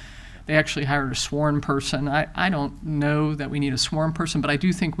 and they actually hired a sworn person. I don't know that we need a sworn person, but I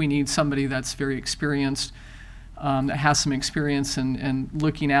do think we need somebody that's very experienced, that has some experience in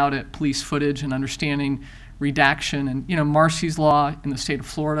looking out at police footage and understanding redaction. And, you know, Marcy's Law in the state of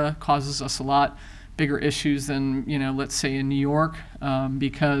Florida causes us a lot bigger issues than, you know, let's say in New York,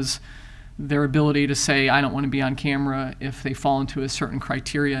 because their ability to say, I don't want to be on camera if they fall into a certain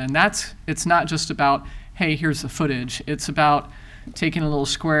criteria. And it's not just about, hey, here's the footage. It's about taking a little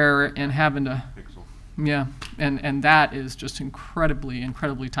square and having to, yeah, and that is just incredibly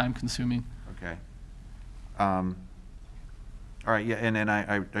time consuming. Okay. All right, yeah, and then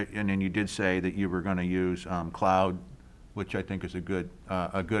and then you did say that you were going to use cloud, which I think is a good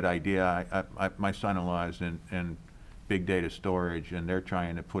idea. My son-in-law is in big data storage, and they're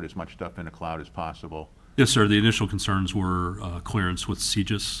trying to put as much stuff in the cloud as possible. Yes, sir. The initial concerns were clearance with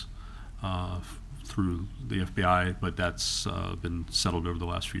CJIS through the FBI, but that's been settled over the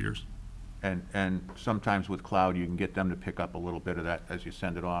last few years. And sometimes with cloud, you can get them to pick up a little bit of that as you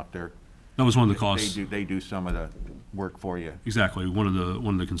send it off. That was one of the costs. They do some of the work for you. Exactly. One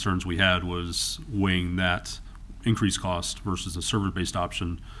of the concerns we had was weighing that increased cost versus the server-based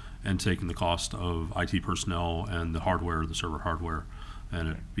option and taking the cost of IT personnel and the hardware, the server hardware, and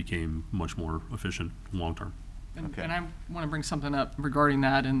it became much more efficient long term. And I want to bring something up regarding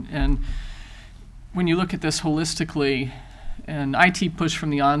that. And when you look at this holistically, and IT pushed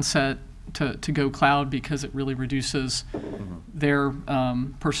from the onset to go cloud because it really reduces their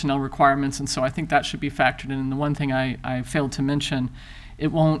personnel requirements, and so I think that should be factored in. And the one thing I failed to mention,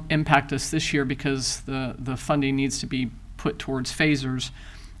 it won't impact us this year because the funding needs to be put towards phasers.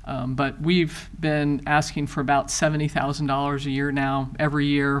 But we've been asking for about $70,000 a year now, every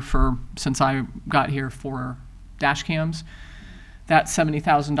year since I got here for dash cams. That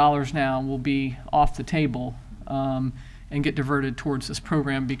 $70,000 now will be off the table and get diverted towards this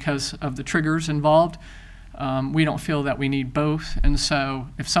program because of the triggers involved. We don't feel that we need both, and so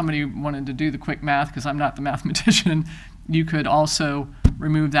if somebody wanted to do the quick math, because I'm not the mathematician, you could also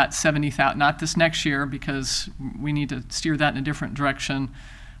remove that $70,000, not this next year, because we need to steer that in a different direction.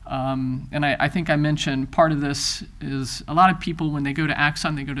 And I think I mentioned part of this is a lot of people, when they go to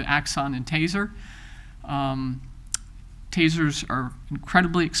Axon, they go to Axon and Taser. Tasers are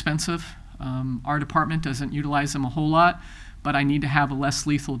incredibly expensive. Our department doesn't utilize them a whole lot, but I need to have a less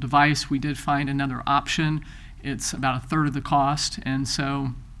lethal device. We did find another option. It's about 1/3 of the cost, and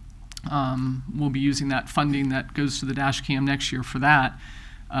so we'll be using that funding that goes to the dash cam next year for that.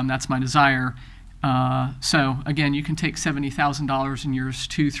 That's my desire. So again, you can take $70,000 in years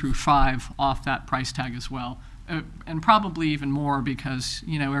 2 through 5 off that price tag as well, and probably even more because,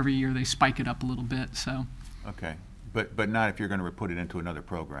 you know, every year they spike it up a little bit. So. Okay, but not if you're going to put it into another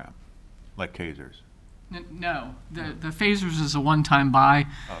program, like tasers. No, the phasers is a one-time buy.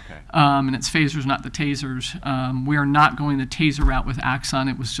 Okay. And it's phasers, not the tasers. We are not going the taser route with Axon.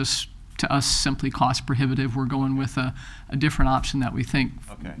 It was just, to us, simply cost prohibitive. We're going with a different option that we think.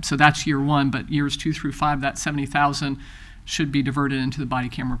 Okay. So that's year one, but years 2 through 5, that $70,000 should be diverted into the body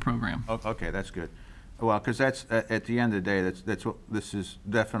camera program. Okay, that's good. Well, because that's, at the end of the day, that's what, this is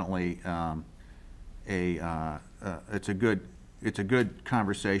definitely it's a good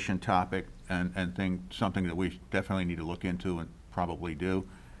conversation topic and something that we definitely need to look into and probably do.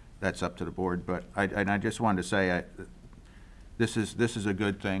 That's up to the board. But I just wanted to say this is a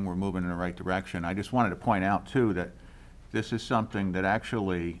good thing. We're moving in the right direction. I just wanted to point out too that this is something that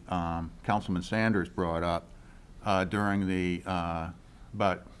actually Councilman Sanders brought up during the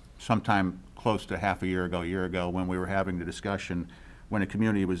but sometime close to half a year ago, when we were having the discussion, when the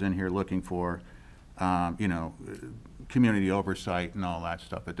community was in here looking for you know, community oversight and all that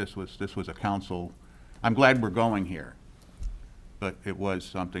stuff. But this was a council. I'm glad we're going here, but it was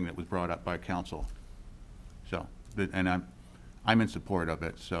something that was brought up by council. So, and I'm in support of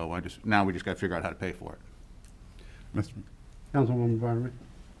it. So now we just got to figure out how to pay for it. Councilwoman Barnaby.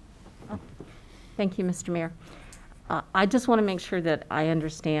 Oh, thank you, Mr. Mayor. I just want to make sure that I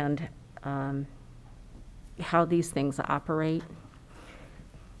understand how these things operate.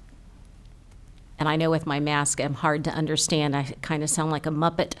 And I know with my mask, I'm hard to understand. I kind of sound like a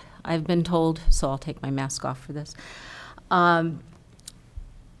Muppet, I've been told, so I'll take my mask off for this.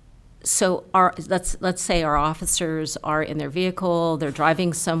 So let's say our officers are in their vehicle, they're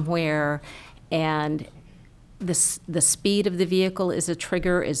driving somewhere, and the speed of the vehicle is a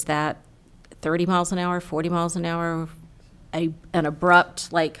trigger. Is that 30 miles an hour, 40 miles an hour, an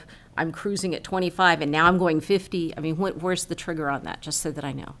abrupt, like I'm cruising at 25 and now I'm going 50? I mean, where's the trigger on that, just so that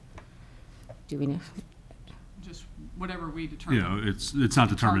I know? Do we know? Just whatever we determine. Yeah, it's not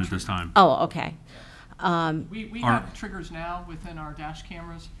determined at this time. Oh, okay. We have triggers now within our dash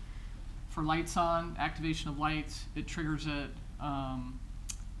cameras for lights on, activation of lights. It triggers it.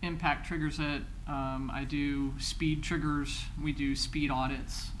 Impact triggers it. I do speed triggers. We do speed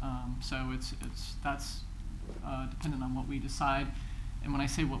audits. So that's dependent on what we decide. And when I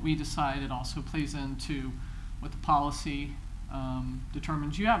say what we decide, it also plays into what the policy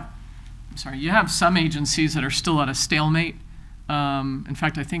determines. You have some agencies that are still at a stalemate. In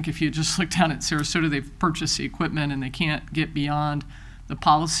fact, I think if you just look down at Sarasota, they've purchased the equipment and they can't get beyond the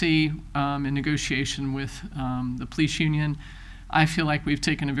policy in negotiation with the police union. I feel like we've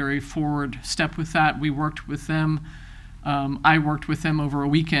taken a very forward step with that. We worked with them. I worked with them over a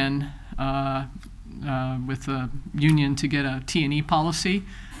weekend with the union to get a T&E policy.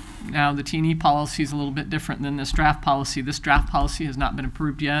 Now, the T&E policy is a little bit different than this draft policy. This draft policy has not been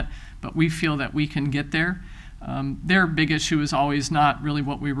approved yet, but we feel that we can get there. Their big issue is always not really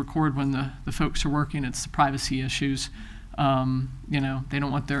what we record when the folks are working. It's the privacy issues. You know, they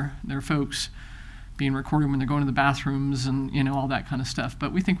don't want their folks being recorded when they're going to the bathrooms and, you know, all that kind of stuff.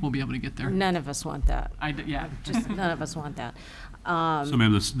 But we think we'll be able to get there. None of us want that. Yeah. Just none of us want that. So,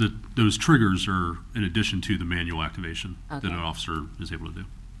 ma'am, those triggers are in addition to the manual activation that Okay. an officer is able to do.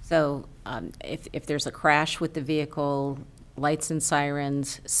 So if there's a crash with the vehicle, lights and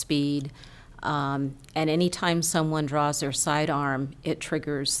sirens, speed, and anytime someone draws their sidearm, it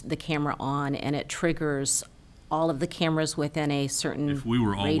triggers the camera on, and it triggers all of the cameras within a certain If we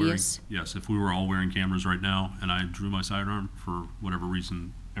were all radius. if we were all wearing cameras right now and I drew my sidearm, for whatever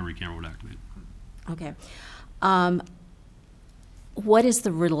reason, every camera would activate. Okay. What is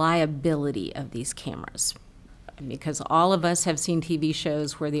the reliability of these cameras? Because all of us have seen TV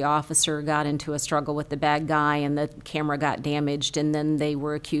shows where the officer got into a struggle with the bad guy and the camera got damaged and then they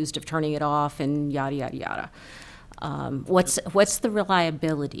were accused of turning it off and yada, yada, yada. What's the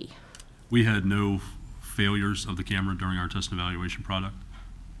reliability? We had no failures of the camera during our test and evaluation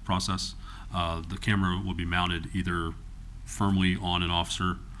process. The camera will be mounted either firmly on an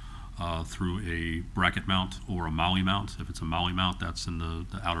officer through a bracket mount or a molly mount. If it's a molly mount, that's in the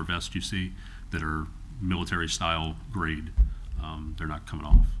outer vest you see that are military style grade. They're not coming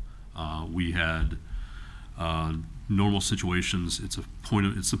off. We had normal situations. It's the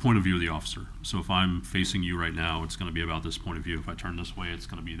point of view of the officer. So if I'm facing you right now, it's going to be about this point of view. If I turn this way, it's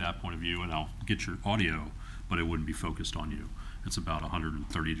going to be that point of view, and I'll get your audio, but it wouldn't be focused on you. It's about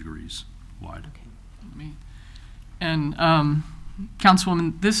 130 degrees wide. Okay. And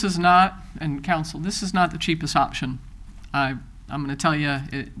Councilwoman, this is not, and Council, this is not the cheapest option. I'm going to tell you,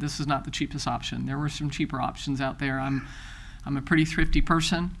 this is not the cheapest option. There were some cheaper options out there. I'm a pretty thrifty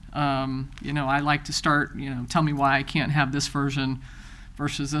person. You know, I like to start, you know, tell me why I can't have this version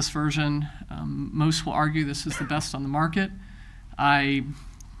versus this version. Most will argue this is the best on the market. I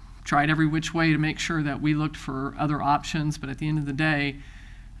tried every which way to make sure that we looked for other options, but at the end of the day,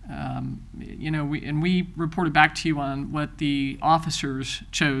 we reported back to you on what the officers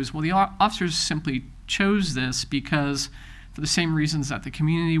chose. Well, the officers simply chose this because, for the same reasons that the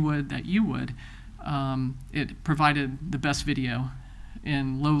community would, that you would, it provided the best video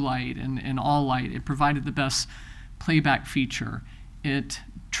in low light and in all light. It provided the best playback feature. It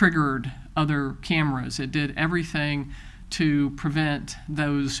triggered other cameras. It did everything to prevent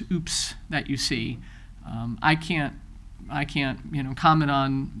those oops that you see. I can't comment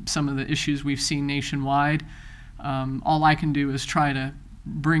on some of the issues we've seen nationwide. All I can do is try to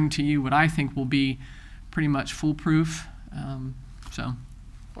bring to you what I think will be pretty much foolproof.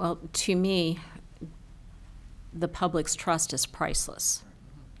 Well, to me, the public's trust is priceless.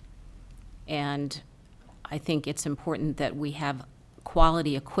 And I think it's important that we have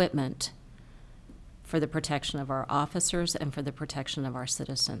quality equipment for the protection of our officers and for the protection of our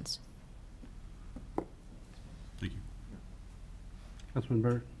citizens. Thank you. Councilman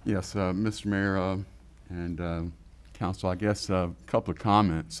Byrd? Yes, Mr. Mayor and Council, I guess a couple of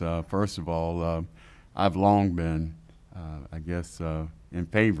comments. First of all, I've long been, in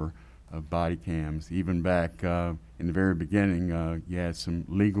favor of body cams. Even back in the very beginning, you had some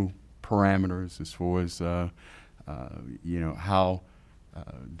legal parameters as far as, how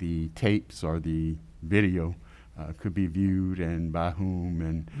the tapes or the video could be viewed and by whom,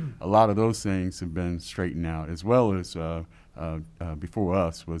 and a lot of those things have been straightened out, as well as before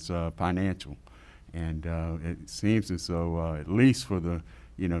us was financial. And it seems as though, at least for the,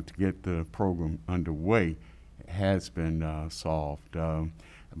 to get the program underway, it has been solved.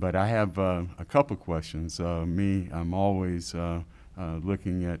 But I have a couple of questions. I'm always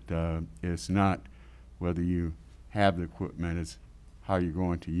looking at, it's not whether you have the equipment, it's how you're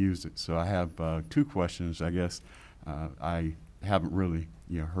going to use it. So I have two questions, I guess, I haven't really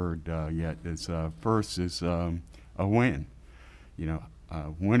heard yet. It's, first is a when.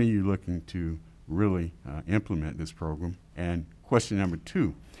 When are you looking to really implement this program? And question number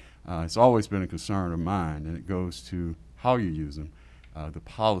two, it's always been a concern of mine, and it goes to how you use them, the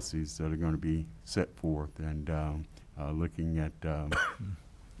policies that are going to be set forth, and looking at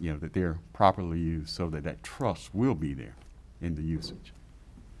that they're properly used so that that trust will be there in the usage.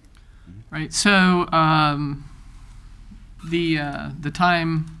 Right. So the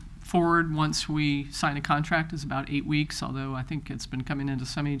time forward once we sign a contract is about 8 weeks, although I think it's been coming into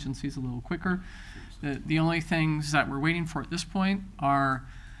some agencies a little quicker. The only things that we're waiting for at this point are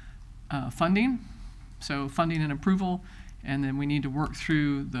funding, so funding and approval, and then we need to work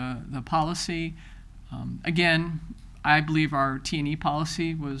through the policy. Again, I believe our T&E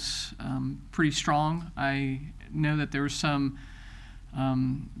policy was pretty strong. I know that there were some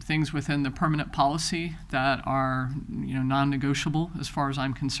things within the permanent policy that are non-negotiable as far as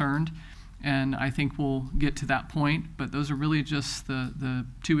I'm concerned, and I think we'll get to that point, but those are really just the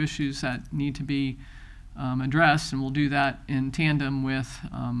two issues that need to be addressed, and we'll do that in tandem with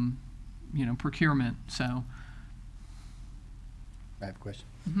procurement. So I have a question.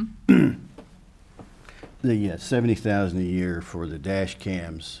 Mm-hmm. The 70,000 a year for the dash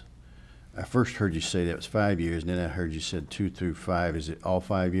cams, I first heard you say that was 5 years, and then I heard you said 2 through 5. Is it all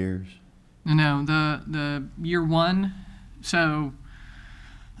 5 years? No, the year one, so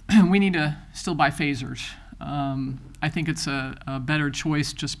we need to still buy phasers. I think it's a better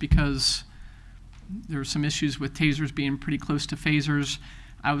choice just because there are some issues with tasers being pretty close to phasers.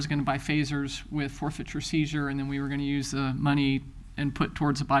 I was going to buy phasers with forfeiture seizure, and then we were going to use the money and put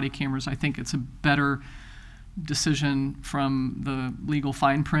towards the body cameras. I think it's a better decision from the legal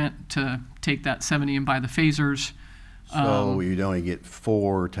fine print to take that 70 and buy the phasers. So you'd only get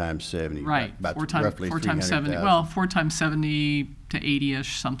 4 times 70. Right, about four roughly times 70. Well, 4 times 70 to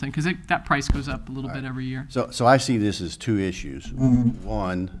 80-ish something, because that price goes up a little bit every year. So I see this as two issues. Mm-hmm.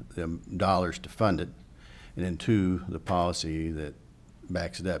 One, the dollars to fund it, and then two, the policy that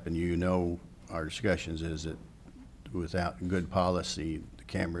backs it up. And our discussions is that without good policy, the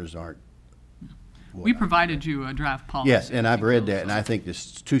cameras aren't. We provided you a draft policy. Yes, and I've read that, and I think this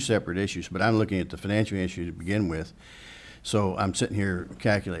is two separate issues, but I'm looking at the financial issue to begin with. So I'm sitting here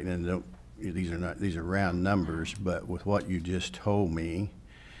calculating, and these are round numbers, but with what you just told me,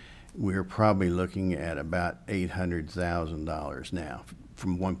 we're probably looking at about $800,000 now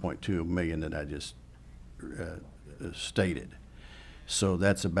from 1.2 million that I just stated. So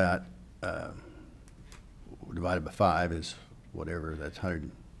that's about divided by 5 is whatever, that's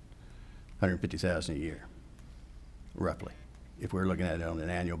 150,000 a year, roughly. If we're looking at it on an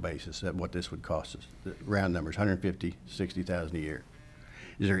annual basis, at what this would cost us. The round numbers, 150, 60,000 a year.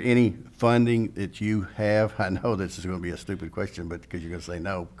 is there any funding that you have? I know this is going to be a stupid question, but because you're going to say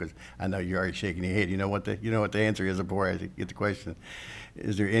no, because I know you're already shaking your head. You know what the answer is before I get the question.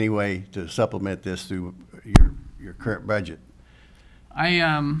 Is there any way to supplement this through your current budget? In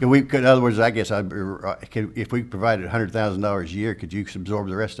other words, I guess if we provided $100,000 a year, could you absorb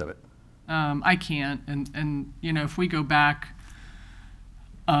the rest of it? I can't, and you know, if we go back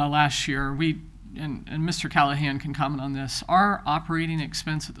last year, and Mr. Callahan can comment on this, our operating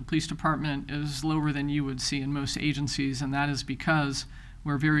expense at the police department is lower than you would see in most agencies, and that is because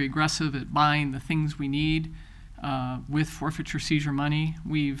we're very aggressive at buying the things we need with forfeiture seizure money.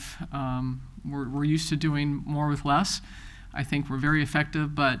 We're used to doing more with less. I think we're very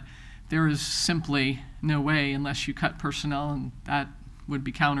effective, but there is simply no way unless you cut personnel, and that would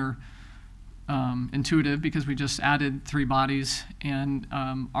be counter intuitive because we just added 3 bodies, and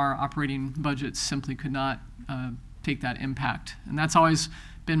our operating budgets simply could not take that impact. And that's always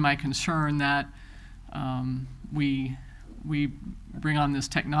been my concern, that we bring on this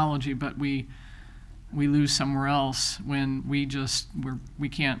technology, but we lose somewhere else when we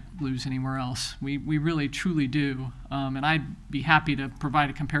can't lose anywhere else. We really truly do, and I'd be happy to provide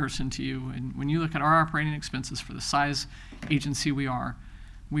a comparison to you. And when you look at our operating expenses for the size agency we are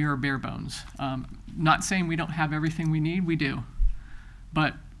bare bones. Not saying we don't have everything we need, we do,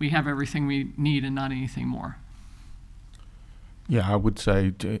 but we have everything we need and not anything more. Yeah, I would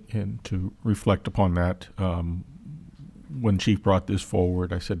say to reflect upon that, when Chief brought this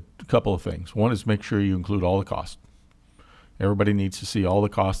forward, I said a couple of things. One is make sure you include all the costs. Everybody needs to see all the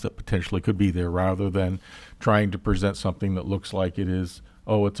costs that potentially could be there, rather than trying to present something that looks like it is,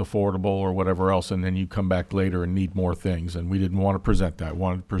 oh, it's affordable or whatever else, and then you come back later and need more things. And we didn't want to present that. We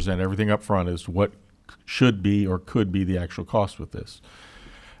wanted to present everything up front as what should be or could be the actual cost with this.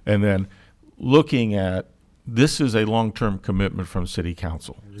 And then looking at, this is a long-term commitment from City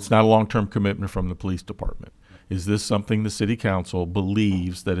Council. It's not a long-term commitment from the police department. Is this something the City Council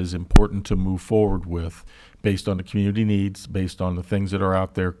believes that is important to move forward with based on the community needs, based on the things that are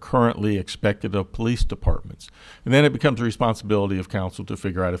out there currently expected of police departments? And then it becomes the responsibility of council to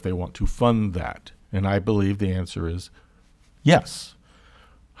figure out if they want to fund that. And I believe the answer is yes.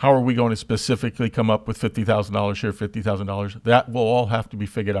 How are we going to specifically come up with $50,000 here, $50,000? That will all have to be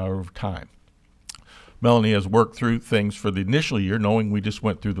figured out over time. Melanie has worked through things for the initial year, knowing we just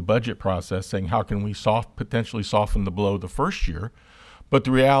went through the budget process, saying how can we potentially soften the blow the first year. But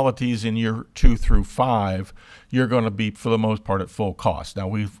the reality is in year 2 through 5, you're going to be, for the most part, at full cost. Now,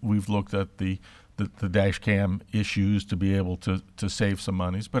 we've looked at the dash cam issues to be able to save some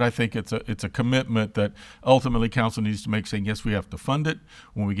monies, but I think it's a commitment that ultimately council needs to make, saying yes, we have to fund it.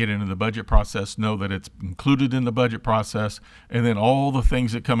 When we get into the budget process, know that it's included in the budget process, and then all the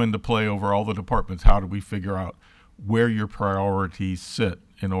things that come into play over all the departments. How do we figure out where your priorities sit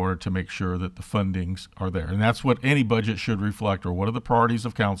in order to make sure that the fundings are there? And that's what any budget should reflect, or what are the priorities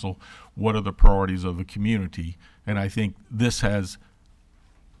of council, what are the priorities of the community. And I think this has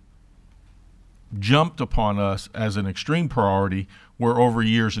jumped upon us as an extreme priority, where over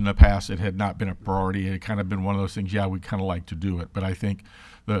years in the past it had not been a priority. It had kind of been one of those things, yeah, we kind of like to do it. But I think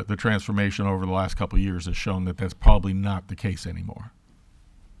the transformation over the last couple of years has shown that that's probably not the case anymore.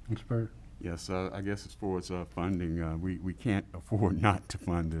 Thanks, Bert. Yes, I guess as far as funding, we can't afford not to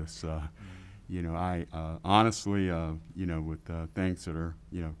fund this. You know, I honestly, you know, with things that are,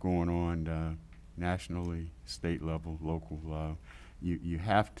 you know, going on nationally, state level, local, you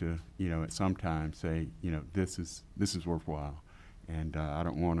have to, you know, at some time say, you know, this is worthwhile. And I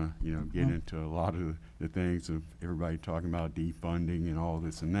don't want to, you know, get into a lot of the things of everybody talking about defunding and all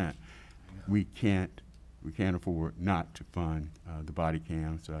this and that. We can't afford not to fund the body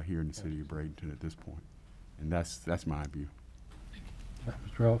cams here in the city of Bradenton at this point. And that's my view.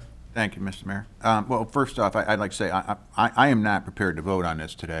 Mr. Ralph. Thank you, Mr. Mayor. Well, first off, I'd like to say I am not prepared to vote on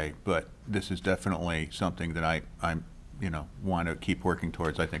this today, but this is definitely something that I'm you know, want to keep working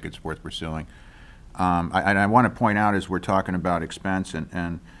towards. I think it's worth pursuing. And I want to point out, as we're talking about expense,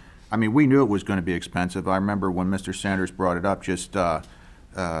 and I mean, we knew it was going to be expensive. I remember when Mr. Sanders brought it up just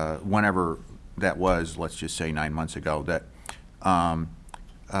whenever that was, let's just say 9 months ago, that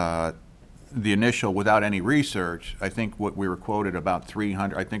the initial, without any research, I think what we were quoted about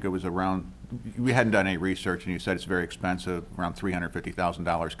 300, I think it was around, we hadn't done any research, and you said it's very expensive, around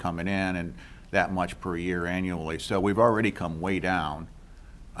 $350,000 coming in, and that much per year annually. So we've already come way down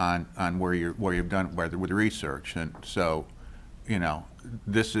on where you've done with the research. And so, you know,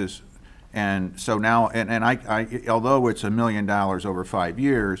 this is, and so now, and I although it's $1 million over 5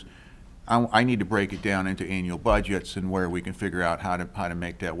 years, I need to break it down into annual budgets and where we can figure out how to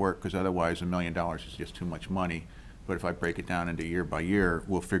make that work, because otherwise $1 million is just too much money but if I break it down into year by year,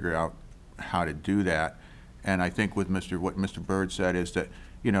 we'll figure out how to do that. And I think with what Mr. Byrd said is that,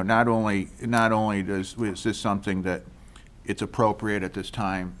 you know, not only is this something that it's appropriate at this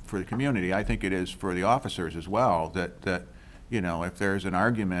time for the community, I think it is for the officers as well, that you know, if there's an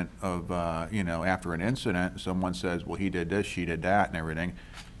argument of, you know, after an incident, someone says, well, he did this, she did that, and everything,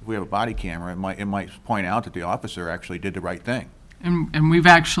 if we have a body camera, it might point out that the officer actually did the right thing. And we've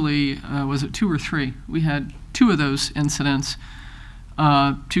actually, was it 2 or 3? We had 2 of those incidents,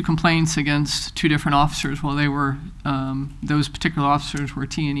 2 complaints against 2 different officers while they were, those particular officers were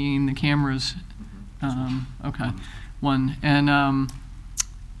T&Eing the cameras. Okay, 1. And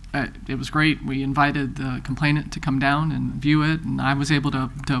it was great. We invited the complainant to come down and view it, and I was able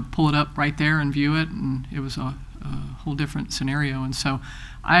to pull it up right there and view it, and it was a whole different scenario. And so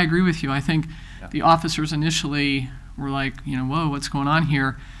I agree with you. I think the officers initially were like, you know, whoa, what's going on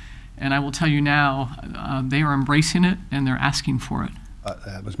here? And I will tell you now, they are embracing it and they're asking for it.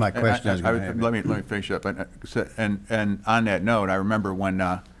 That was my question. Let me finish up. And on that note, I remember when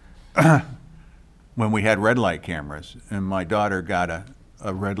when we had red light cameras, and my daughter got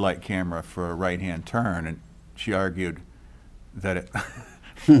a red light camera for a right-hand turn, and she argued that it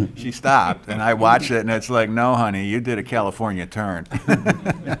she stopped, and I watched it, and it's like, no, honey, you did a California turn.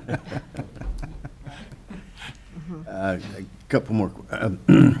 A couple more.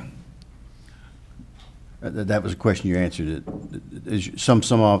 That was a question you answered. Some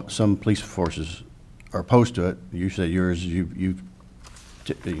police forces are opposed to it. You said yours. You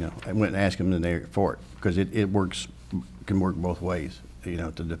know, I went and asked them, and they're for it because it works. Can work both ways. You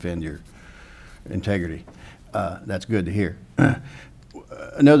know, to defend your integrity. That's good to hear.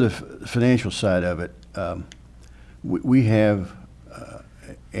 Another financial side of it, we have,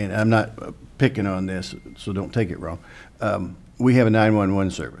 and I'm not picking on this, so don't take it wrong. We have a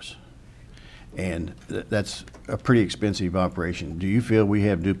 911 service, and that's a pretty expensive operation. Do you feel we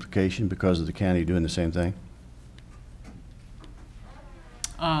have duplication because of the county doing the same thing?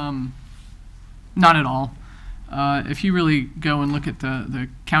 Not at all. If you really go and look at the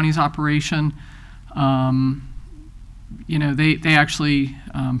county's operation, you know, they actually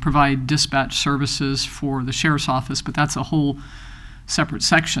provide dispatch services for the sheriff's office, but that's a whole separate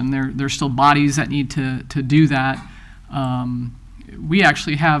section. There's still bodies that need to do that. We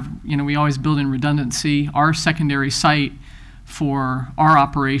actually have, you know, we always build in redundancy. Our secondary site for our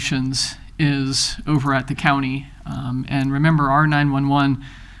operations is over at the county. And remember, our 911,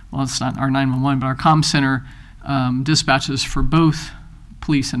 well, it's not our 911, but our comm center dispatches for both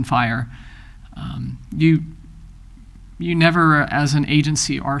police and fire. You never, as an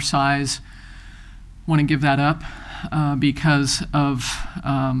agency our size, want to give that up because of,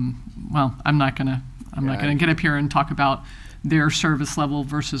 well, I'm not gonna get up here and talk about their service level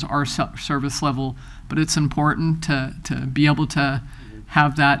versus our service level, but it's important to be able to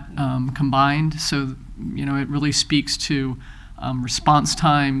have that combined. So, you know, it really speaks to response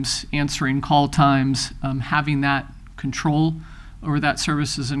times, answering call times, having that control over that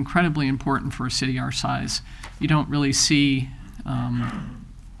service is incredibly important for a city our size. You don't really see,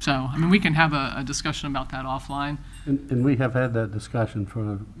 so, I mean, we can have a discussion about that offline. And we have had that discussion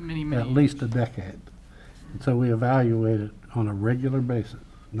for many at least a decade. And so we evaluate it on a regular basis,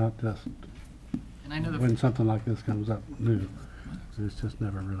 not just and I know when something like this comes up new. It's just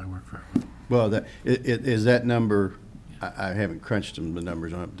never really worked for everyone. Well, is that number, I haven't crunched them, the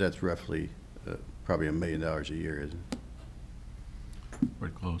numbers on it, but that's roughly probably $1 million a year, isn't it?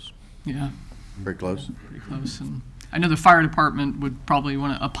 Pretty close. Yeah. Pretty close? Pretty close. And I know the fire department would probably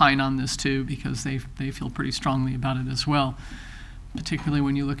want to opine on this too, because they feel pretty strongly about it as well, particularly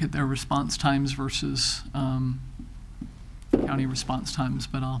when you look at their response times versus county response times,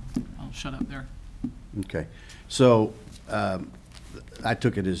 but I'll shut up there. Okay. So I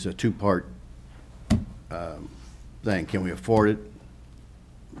took it as a two-part thing. Can we afford it?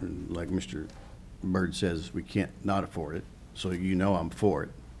 And like Mr. Byrd says, we can't not afford it. So you know I'm for it.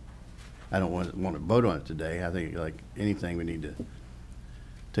 I don't want to vote on it today. I think, like anything, we need to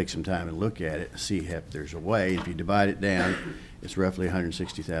take some time and look at it and see if there's a way. If you divide it down, it's roughly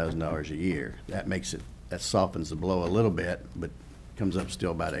 $160,000 a year. That makes it, that softens the blow a little bit, but comes up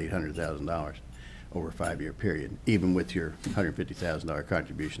still about $800,000 over a 5-year period, even with your $150,000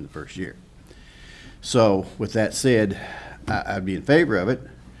 contribution the first year. So with that said, I'd be in favor of it.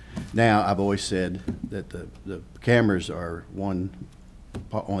 Now, I've always said that the cameras are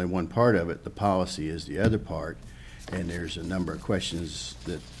only one part of it. The policy is the other part, and there's a number of questions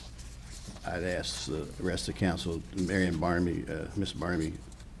that I'd ask the rest of the council. Marion Barnaby, Ms. Barnaby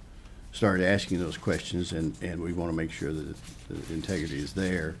started asking those questions, and we want to make sure that the integrity is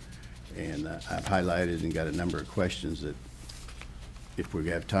there And I've highlighted and got a number of questions that if we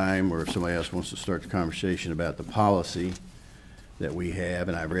have time or if somebody else wants to start the conversation about the policy that we have,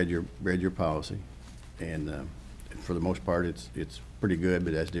 and I've read your policy, and for the most part it's pretty good,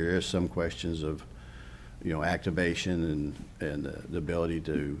 but as there is some questions of, you know, activation and the ability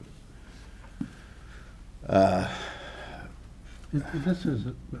to this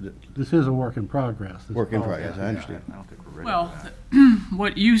is a work in progress. Work in progress, I understand. I don't think we're ready Well, for that.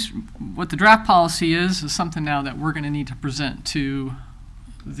 what the draft policy is something now that we're going to need to present to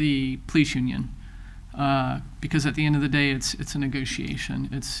the police union, because at the end of the day, it's a negotiation.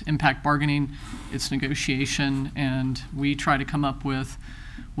 It's impact bargaining, it's negotiation, and we try to come up with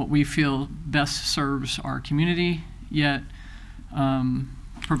what we feel best serves our community, yet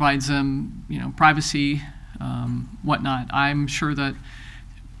provides them, you know, privacy, whatnot. I'm sure that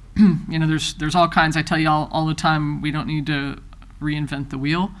you know, there's all kinds. I tell you all the time, we don't need to reinvent the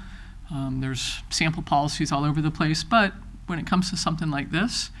wheel. There's sample policies all over the place, but when it comes to something like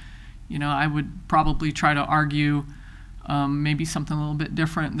this, you know, I would probably try to argue maybe something a little bit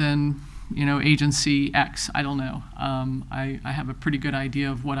different than, you know, agency X. I don't know. I have a pretty good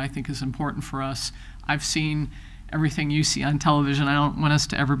idea of what I think is important for us. I've seen everything you see on television. I don't want us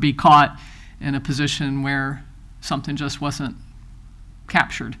to ever be caught in a position where something just wasn't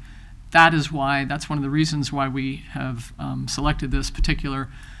captured. That's one of the reasons why we have selected this particular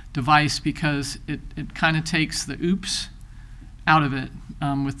device, because it kind of takes the oops out of it,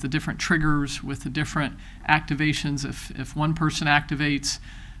 with the different triggers, with the different activations. If one person activates,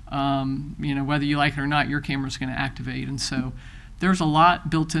 you know, whether you like it or not, your camera's going to activate. And so there's a lot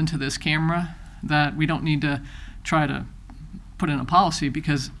built into this camera that we don't need to try to put in a policy,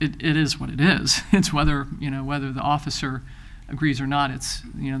 because it is what it is. It's whether, you know, whether the officer agrees or not, it's,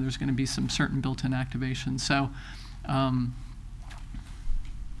 you know, there's going to be some certain built-in activation. So the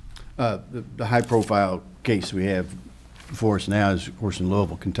high-profile case we have before us now is, of course, in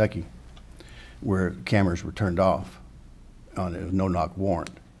Louisville, Kentucky, where cameras were turned off on a no-knock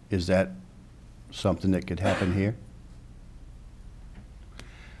warrant. Is that something that could happen here?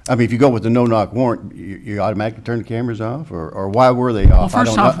 I mean, if you go with the no-knock warrant, you automatically turn the cameras off, or why were they off? Well,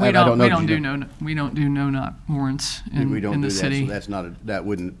 first off, we don't do no-knock warrants in the city. So that's not that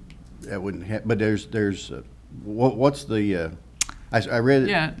wouldn't but there's what's the I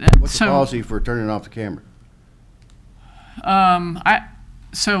read what's the policy for turning off the camera?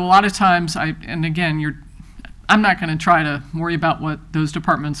 So a lot of times and again, I'm not going to try to worry about what those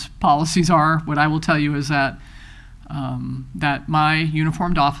departments' policies are. What I will tell you is that that my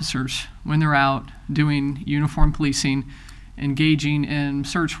uniformed officers, when they're out doing uniform policing, engaging in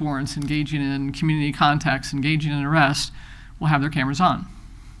search warrants, engaging in community contacts, engaging in arrests, will have their cameras on.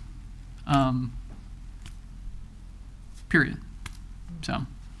 Period. So.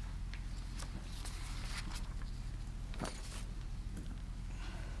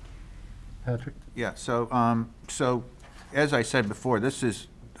 Patrick? Yeah, so so as I said before,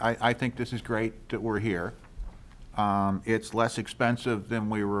 I think this is great that we're here. It's less expensive than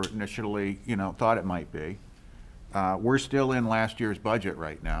we were initially, you know, thought it might be. We're still in last year's budget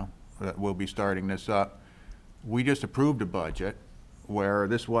right now. We'll be starting this up. We just approved a budget where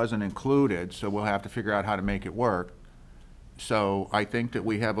this wasn't included, so we'll have to figure out how to make it work. So I think that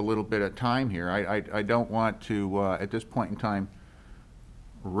we have a little bit of time here. I don't want to, at this point in time,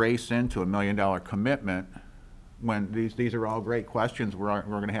 race into $1 million commitment when these are all great questions. We're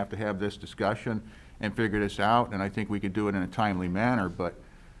going to have this discussion and figure this out, and I think we could do it in a timely manner, but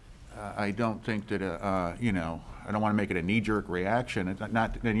I don't think that, you know, I don't want to make it a knee-jerk reaction. It's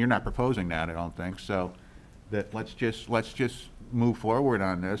not, and you're not proposing that, I don't think, so that let's just move forward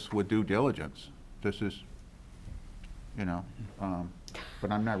on this with due diligence. This is, you know,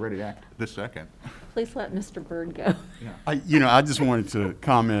 but I'm not ready to act this second. Please let Mr. Byrd go. Yeah. I just wanted to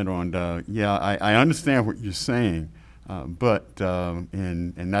comment on, I understand what you're saying, but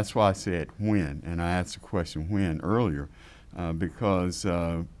and that's why I said when, and I asked the question when earlier, because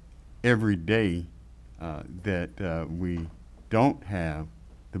every day that we don't have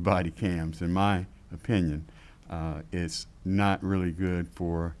the body cams, in my opinion, it's not really good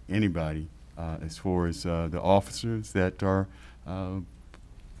for anybody as far as the officers that are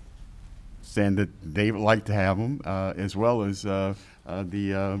saying that they would like to have them, as well as the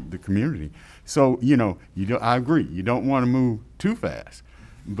community. So, you know, I agree, you don't want to move too fast,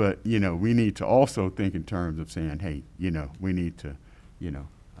 but, you know, we need to also think in terms of saying, hey, you know, we need to, you know,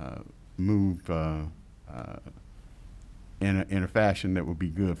 move in a fashion that would be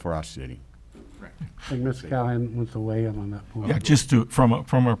good for our city. I think Ms. Callahan wants to weigh in on that point. Yeah, just from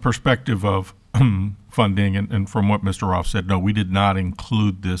a perspective of funding, and from what Mr. Roth said, no, we did not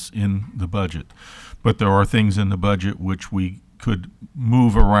include this in the budget. But there are things in the budget which we could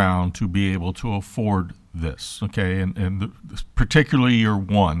move around to be able to afford this, okay? And particularly year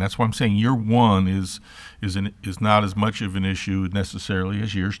one. That's why I'm saying year one is not as much of an issue necessarily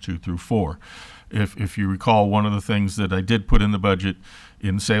as years 2 through 4. If you recall, one of the things that I did put in the budget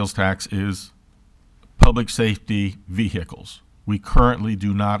in sales tax is public safety vehicles. We currently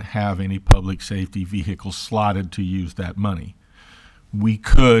do not have any public safety vehicles slotted to use that money. We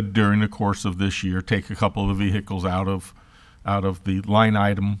could, during the course of this year, take a couple of the vehicles out of the line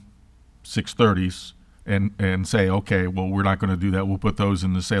item 630s and say, okay, well, we're not going to do that. We'll put those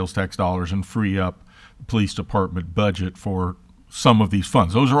in the sales tax dollars and free up the police department budget for some of these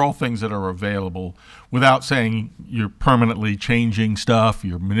funds. Those are all things that are available without saying you're permanently changing stuff,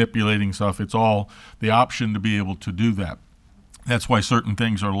 you're manipulating stuff. It's all the option to be able to do that. That's why certain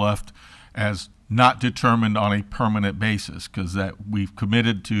things are left as not determined on a permanent basis, because that we've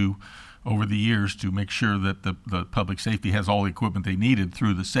committed to over the years to make sure that the public safety has all the equipment they needed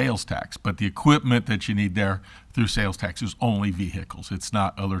through the sales tax. But the equipment that you need there through sales tax is only vehicles. It's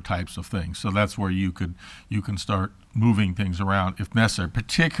not other types of things. So that's where you can start moving things around if necessary,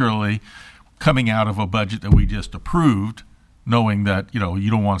 particularly coming out of a budget that we just approved, knowing that you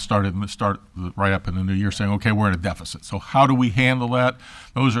don't want to start right up in the new year saying, okay, we're in a deficit. So how do we handle that?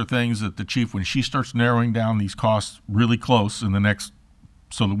 Those are things that the chief, when she starts narrowing down these costs really close in the next,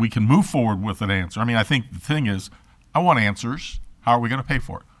 so that we can move forward with an answer. I mean, I think the thing is, I want answers. How are we going to pay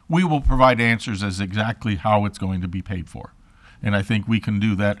for it? We will provide answers as exactly how it's going to be paid for. And I think we can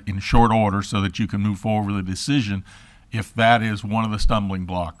do that in short order so that you can move forward with a decision if that is one of the stumbling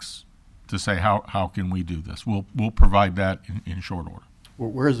blocks to say how can we do this. We'll provide that in short order.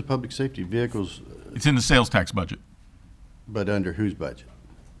 Where is the public safety vehicles? It's in the sales tax budget. But under whose budget?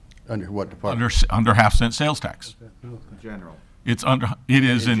 Under what department? Under half-cent sales tax. General. It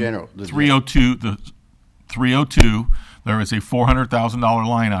is in general, 302. The 302. There is a $400,000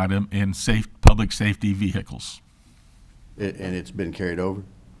 line item in public safety vehicles. And it's been carried over?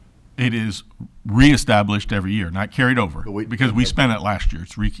 It is reestablished every year, not carried over, because we spent it last year.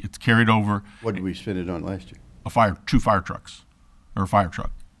 It's carried over. What did we spend it on last year? 2 fire trucks, or a fire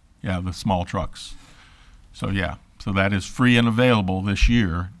truck. Yeah, the small trucks. So yeah, so that is free and available this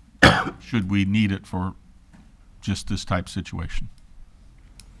year, should we need it for just this type situation.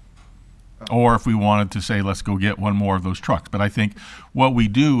 Or if we wanted to say, let's go get one more of those trucks. But I think what we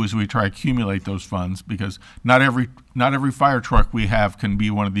do is we try to accumulate those funds, because not every fire truck we have can be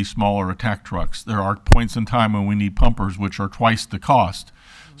one of these smaller attack trucks. There are points in time when we need pumpers, which are twice the cost.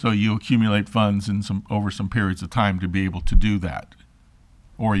 So you accumulate funds over some periods of time to be able to do that.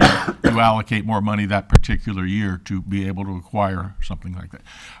 Or you allocate more money that particular year to be able to acquire something like that.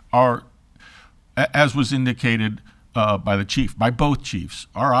 As was indicated by both chiefs,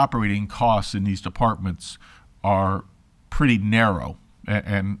 our operating costs in these departments are pretty narrow,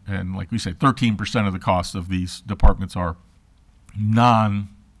 and like we said, 13% of the costs of these departments are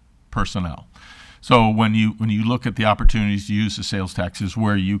non-personnel. So when you look at the opportunities to use the sales tax is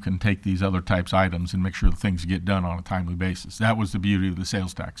where you can take these other types of items and make sure that things get done on a timely basis. That was the beauty of the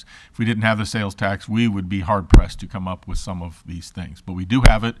sales tax. If we didn't have the sales tax, we would be hard-pressed to come up with some of these things. But we do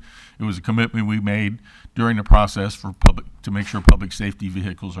have it. It was a commitment we made during the process to make sure public safety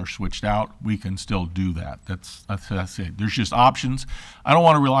vehicles are switched out. We can still do that. That's it. There's just options. I don't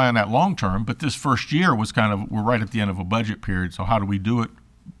want to rely on that long-term, but this first year was we're right at the end of a budget period, so how do we do it?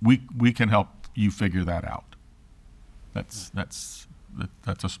 We can help you figure that out. That's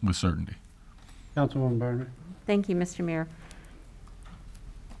with certainty. Councilwoman Barney. Thank you, Mr. Mayor.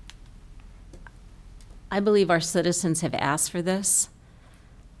 I believe our citizens have asked for this.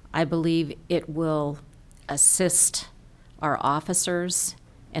 I believe it will assist our officers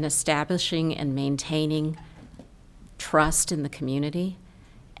in establishing and maintaining trust in the community,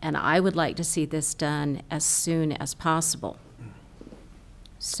 and I would like to see this done as soon as possible.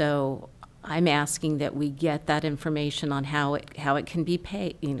 So I'm asking that we get that information on how it can be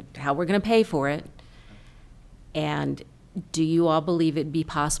paid, how we're going to pay for it. And do you all believe it'd be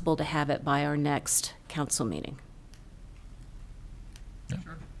possible to have it by our next council meeting? Yeah.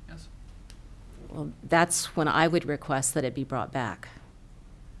 Sure. Yes. Well, that's when I would request that it be brought back,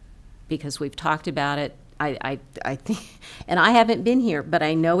 because we've talked about it. I think, and I haven't been here, but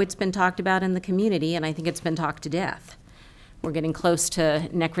I know it's been talked about in the community, and I think it's been talked to death. We're getting close to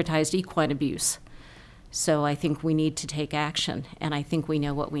necrotized equine abuse. So I think we need to take action, and I think we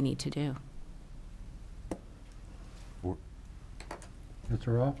know what we need to do.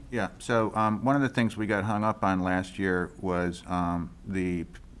 Mr. Roth? Yeah, so one of the things we got hung up on last year was the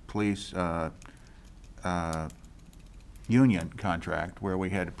police union contract where we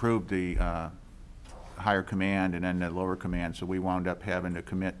had approved the higher command and then the lower command, so we wound up having to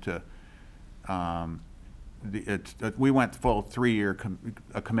commit to we went full 3-year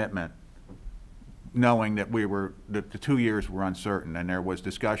commitment, knowing that the 2 years were uncertain, and there was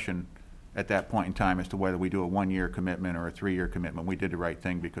discussion at that point in time as to whether we do a 1-year commitment or a 3-year commitment. We did the right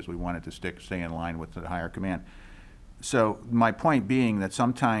thing because we wanted to stay in line with the higher command. So my point being that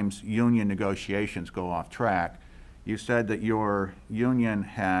sometimes union negotiations go off track. You said that your union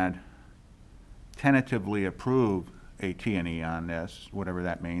had tentatively approved a T&E on this, whatever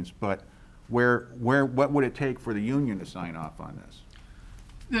that means, but what would it take for the union to sign off on this?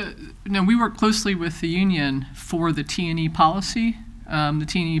 No, we work closely with the union for the T&E policy. The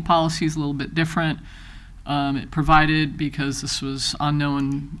T&E policy is a little bit different. It provided, because this was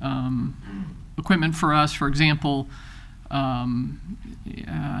unknown equipment for us, for example,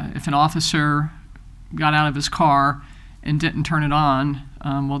 if an officer got out of his car and didn't turn it on,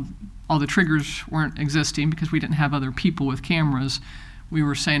 well, all the triggers weren't existing because we didn't have other people with cameras. We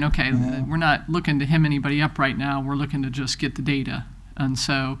were saying, okay, we're not looking to hem anybody up right now. We're looking to just get the data. And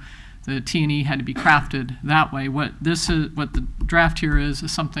so the T&E had to be crafted that way. What the draft here is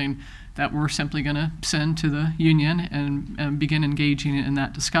something that we're simply going to send to the union and begin engaging in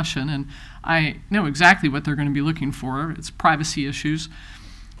that discussion. And I know exactly what they're going to be looking for. It's privacy issues.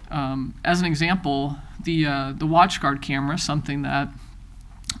 As an example, the WatchGuard camera, something that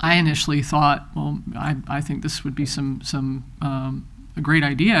I initially thought, well, I think this would be a great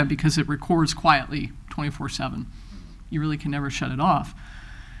idea because it records quietly 24/7. You really can never shut it off.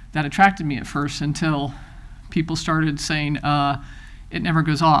 That attracted me at first until people started saying it never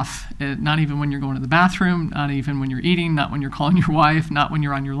goes off. Not even when you're going to the bathroom, not even when you're eating, not when you're calling your wife, not when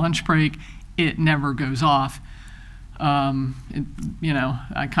you're on your lunch break. It never goes off. That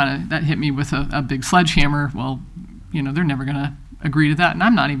hit me with a big sledgehammer. Well, they're never going to agree to that, and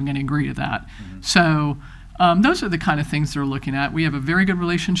I'm not even going to agree to that. Mm-hmm. So those are the kind of things they're looking at. We have a very good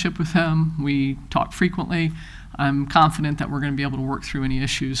relationship with them. We talk frequently. I'm confident that we're going to be able to work through any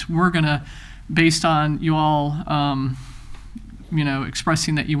issues. We're going to, based on you all,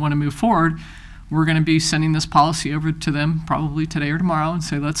 expressing that you want to move forward, we're going to be sending this policy over to them probably today or tomorrow and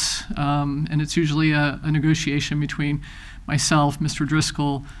say and it's usually a negotiation between myself, Mr.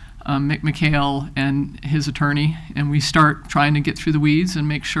 Driscoll, Mick McHale, and his attorney, and we start trying to get through the weeds and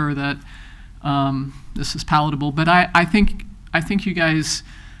make sure that this is palatable. But I think you guys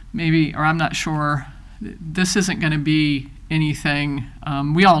maybe, or I'm not sure, this isn't going to be anything.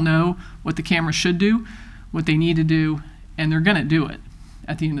 We all know what the camera should do, what they need to do, and they're going to do it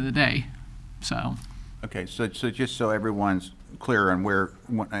at the end of the day. So. Okay, so just so everyone's clear on where,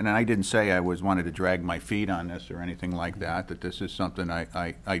 and I didn't say I wanted to drag my feet on this or anything like that, that this is something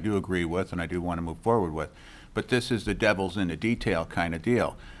I do agree with and I do want to move forward with. But this is the devil's in the detail kind of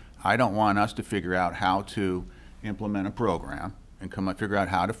deal. I don't want us to figure out how to implement a program and figure out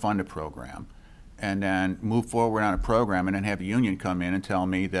how to fund a program and then move forward on a program and then have the union come in and tell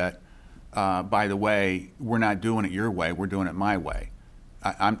me that, by the way, we're not doing it your way, we're doing it my way.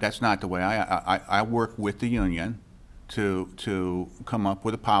 That's not the way I work with the union to come up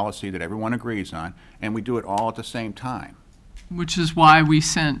with a policy that everyone agrees on, and we do it all at the same time. Which is why we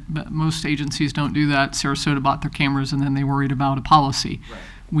but most agencies don't do that. Sarasota bought their cameras and then they worried about a policy. Right.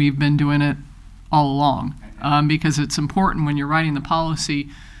 We've been doing it all along because it's important when you're writing the policy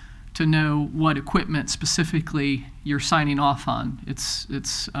to know what equipment specifically you're signing off on. It's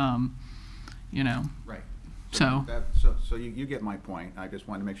Right. So you get my point. I just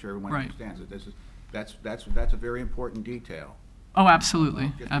want to make sure everyone right. understands that that's a very important detail. Oh,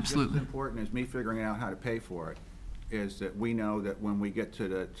 absolutely, Just absolutely. as important as me figuring out how to pay for it is that we know that when we get to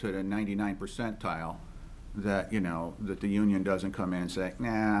the 99 percentile, that that the union doesn't come in and say,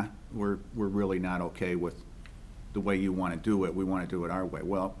 nah, we're really not okay with the way you want to do it. We want to do it our way.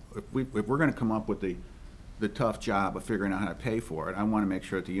 Well, if we're going to come up with the tough job of figuring out how to pay for it, I want to make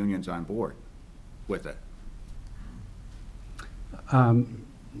sure that the union's on board with it.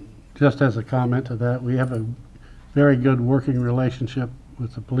 Just as a comment to that, we have a very good working relationship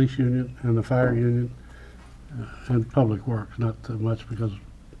with the police union and the fire union and public works, not so much because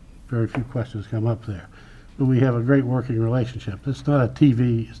very few questions come up there. But we have a great working relationship. It's not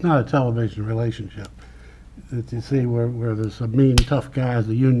a television relationship that you see where there's some mean, tough guys,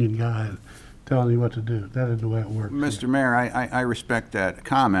 the union guy, telling you what to do. That isn't the way it works. Mr. Mayor, I respect that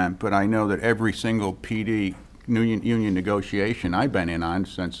comment, but I know that every single PD union negotiation I've been in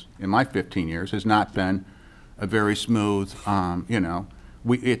my 15 years has not been a very smooth,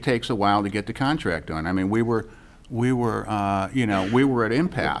 it takes a while to get the contract done. I mean, we were we were at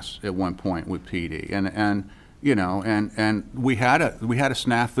impasse at one point with PD, and we had a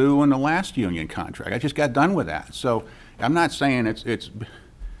snafu in the last union contract. I just got done with that. So I'm not saying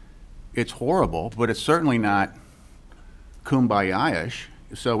it's horrible, but it's certainly not kumbaya-ish.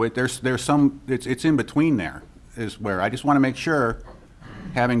 So there's some, it's in between there is where I just want to make sure,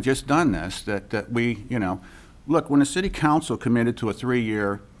 having just done this, that we, look, when the city council committed to a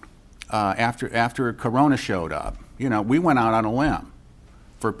 3-year, after Corona showed up, we went out on a limb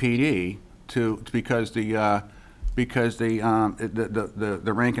for PD because the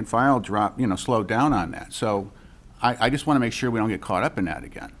rank and file drop, slowed down on that. So I just want to make sure we don't get caught up in that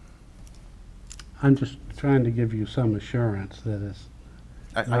again. I'm just trying to give you some assurance that it's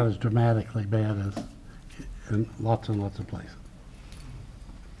not as dramatically bad as in lots and lots of places.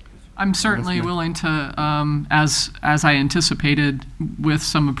 I'm certainly willing to, as I anticipated, with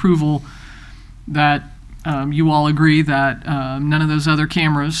some approval, that you all agree that none of those other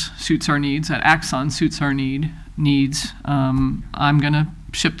cameras suits our needs, that Axon suits our needs. I'm going to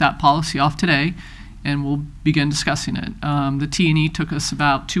ship that policy off today, and we'll begin discussing it. The T&E took us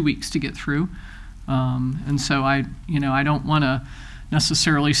about 2 weeks to get through, and so I don't want to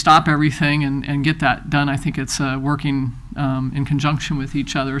necessarily stop everything and get that done. I think it's working in conjunction with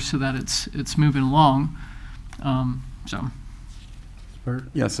each other so that it's moving along.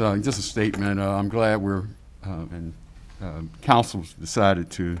 Yes, just a statement. I'm glad council's decided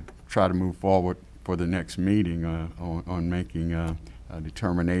to try to move forward for the next meeting on making a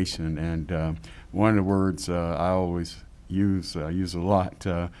determination. And one of the words I always use a lot,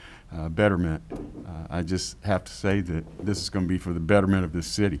 betterment. I just have to say that this is going to be for the betterment of this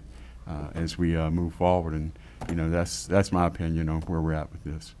city as we move forward, and that's my opinion on where we're at with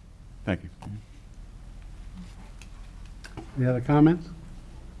this. Thank you. Any other comments?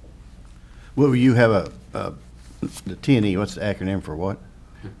 Well, you have the T&E. What's the acronym for what?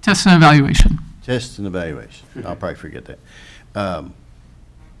 Test and evaluation. Test and evaluation. I'll probably forget that.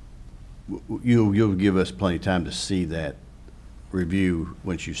 You'll give us plenty of time to see that review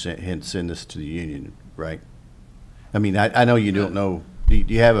once you send this to the union, right? I mean, I know you don't know. Do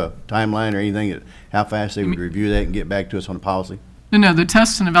you have a timeline or anything how fast they would review that and get back to us on the policy? No, the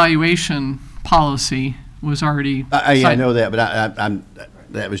test and evaluation policy was already yeah, I know that, but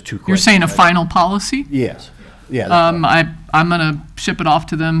that was too quick. You're saying a final policy? Yes. Yeah. I'm going to ship it off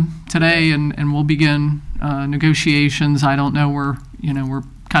to them today, and we'll begin negotiations. I don't know. We're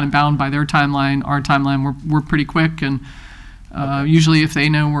kind of bound by their timeline. Our timeline, we're pretty quick, and usually if they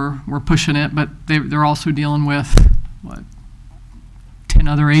know we're pushing it, but they're also dealing with 10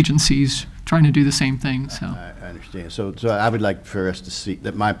 other agencies trying to do the same thing. So I understand. So I would like for us to see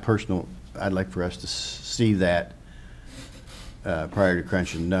that. I'd like for us to see that prior to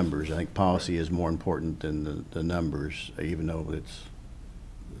crunching numbers. I think policy is more important than the numbers, even though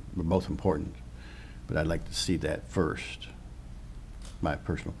we're both important. But I'd like to see that first, my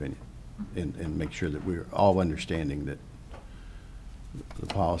personal opinion, and make sure that we're all understanding that the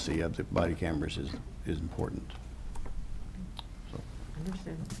policy of the body cameras is important.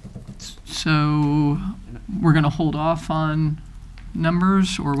 So we're going to hold off on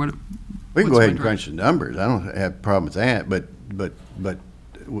numbers, or what? We can go ahead and crunch the numbers. I don't have a problem with that, but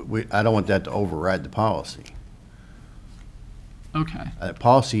I don't want that to override the policy. Okay.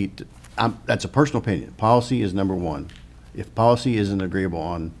 Policy, that's a personal opinion. Policy is number one. If policy isn't agreeable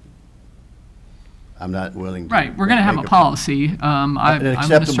on, I'm not willing to. Right, we're going to have a policy.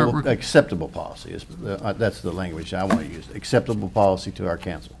 Acceptable policy. That's the language I want to use. Acceptable policy to our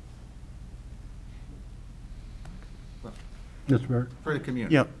council. Mr. Burke? For the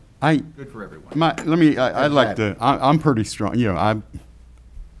community. Yeah, good for everyone. I'd like to. I'm pretty strong. I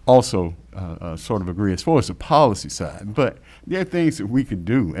also sort of agree as far as the policy side, but there are things that we could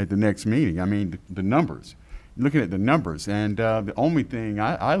do at the next meeting. I mean, the numbers. Looking at the numbers, and the only thing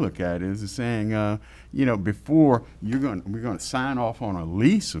I look at is saying, before we're going to sign off on a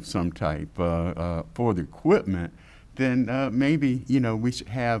lease of some type for the equipment, then maybe we should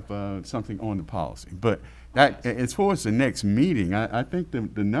have something on the policy. But that, as far as the next meeting, I think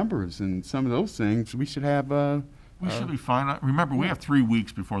the numbers and some of those things we should have. We should be fine. Remember, we have 3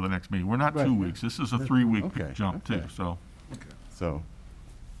 weeks before the next meeting. We're not 2 weeks. This is a 3-week jump too. So.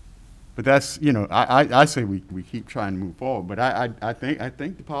 But that's, I say we keep trying to move forward. But I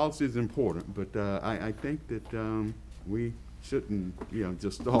think the policy is important. But I think that we shouldn't,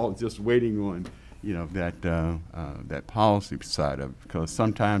 just waiting on, that policy side of it, because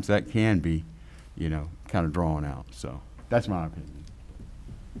sometimes that can be, kind of drawn out. So that's my opinion.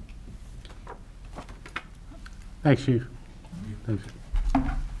 Thanks, Chief. Thanks.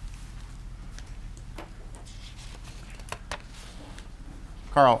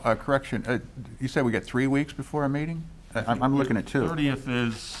 Carl, correction, you said we get 3 weeks before a meeting? I'm looking at 2. 30th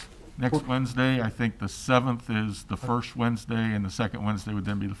is next Wednesday. I think the 7th is the first Wednesday, and the second Wednesday would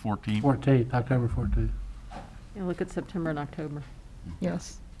then be the 14th. 14th, October 14th. Yeah, look at September and October.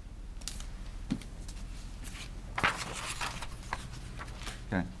 Yes.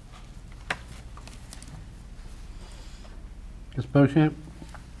 Okay. Ms. Beauchamp?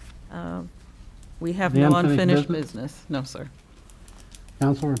 We have The no unfinished unfinished business? business. No, sir.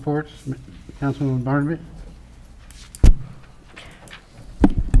 Council reports? Councilwoman Barnaby?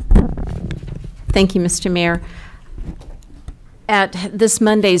 Thank you, Mr. Mayor. At this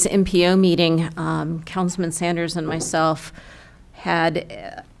Monday's MPO meeting, Councilman Sanders and myself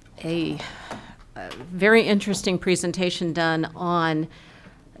had a very interesting presentation done on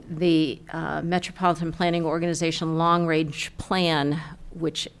the Metropolitan Planning Organization Long Range Plan,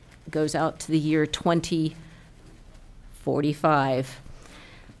 which goes out to the year 2045.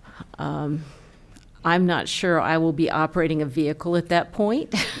 I'm not sure I will be operating a vehicle at that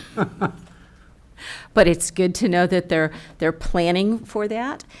point. But it's good to know that they're planning for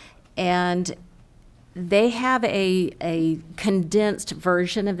that. And they have a condensed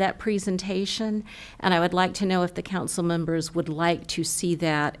version of that presentation, and I would like to know if the council members would like to see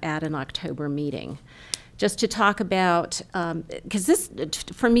that at an October meeting. Just to talk about, because this,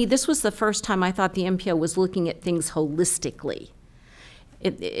 for me, this was the first time I thought the MPO was looking at things holistically.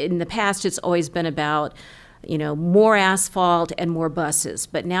 In the past, it's always been about, you know, more asphalt and more buses,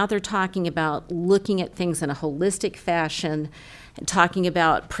 but now they're talking about looking at things in a holistic fashion and talking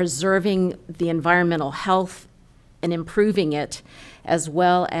about preserving the environmental health and improving it, as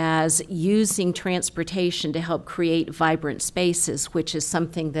well as using transportation to help create vibrant spaces, which is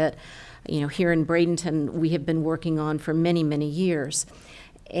something that, you know, here in Bradenton we have been working on for many, many years.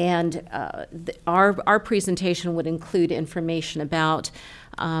 And our presentation would include information about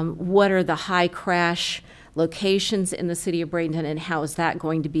what are the high crash locations in the city of Bradenton and how is that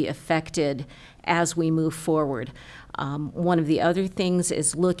going to be affected as we move forward. One of the other things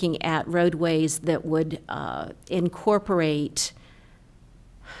is looking at roadways that would incorporate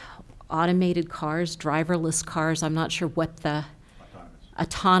automated cars, driverless cars. I'm not sure what the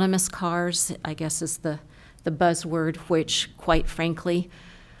autonomous cars, I guess, is the buzzword, which, quite frankly,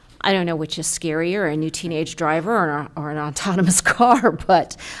 I don't know which is scarier, a new teenage driver or an autonomous car,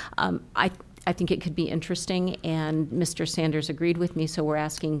 but I think it could be interesting, and Mr. Sanders agreed with me, so we're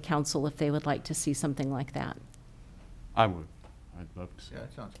asking council if they would like to see something like that. I would. I'd love to see. Yeah,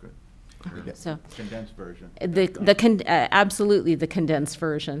 that sounds good. So, condensed version. Absolutely the condensed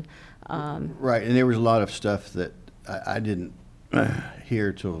version. Right, and there was a lot of stuff that I didn't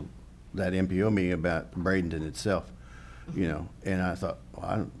hear till that MPO meeting about Bradenton itself, you know, and I thought,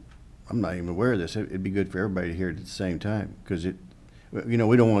 well, I'm not even aware of this. It'd be good for everybody to hear it at the same time, because it, you know,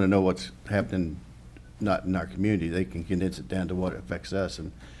 we don't want to know what's happening not in our community. They can condense it down to what affects us,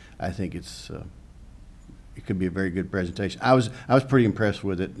 and I think it's it could be a very good presentation. I was pretty impressed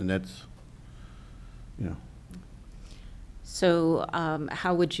with it, and that's, you know. So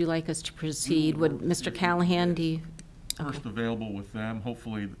how would you like us to proceed? Would Mr. Callahan, do you? First available with them.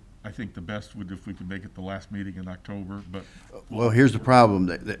 Hopefully, I think the best would if we could make it the last meeting in October, but. Well, here's the problem.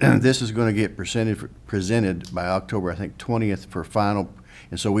 This is going to get presented by October, I think, 20th for final,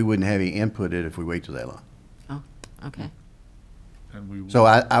 and so we wouldn't have any input in it if we wait till that long. Oh, okay. So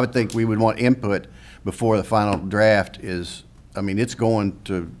I would think we would want input before the final draft is, I mean, it's going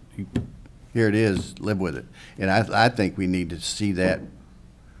to, here it is, live with it. And I think we need to see that.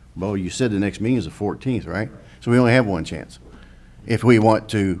 Bo, you said the next meeting is the 14th, right? So we only have one chance if we want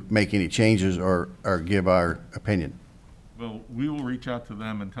to make any changes or give our opinion. Well, we will reach out to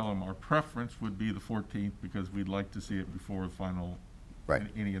them and tell them our preference would be the 14th because we'd like to see it before the final, right,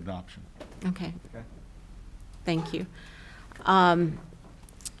 any adoption. Okay. Thank you. A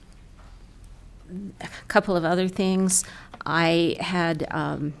couple of other things. I had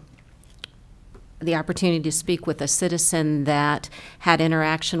the opportunity to speak with a citizen that had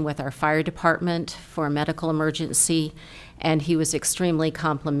interaction with our fire department for a medical emergency, and he was extremely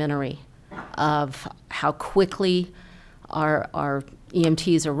complimentary of how quickly our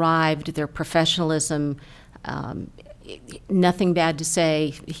EMTs arrived, their professionalism. Nothing bad to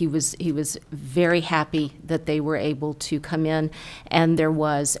say. He was very happy that they were able to come in, and there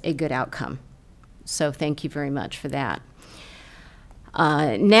was a good outcome. So thank you very much for that.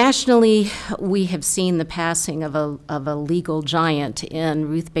 Nationally, we have seen the passing of a legal giant in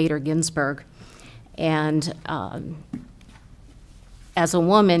Ruth Bader Ginsburg. And as a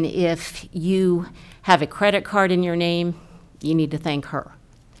woman, if you have a credit card in your name, you need to thank her.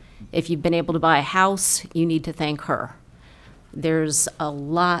 If you've been able to buy a house, you need to thank her. There's a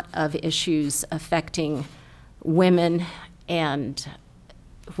lot of issues affecting women, and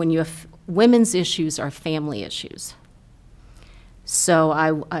when you have women's issues are family issues. So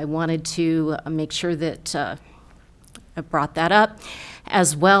I wanted to make sure that I brought that up,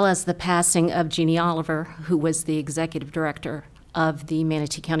 as well as the passing of Jeannie Oliver, who was the executive director of the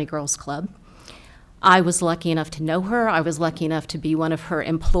Manatee County Girls Club. I was lucky enough to know her. I was lucky enough to be one of her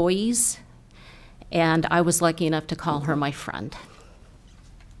employees, and I was lucky enough to call her my friend.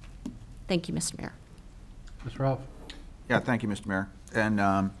 Thank you, Mr. Mayor. Mr. Ralph? Yeah, thank you, Mr. Mayor.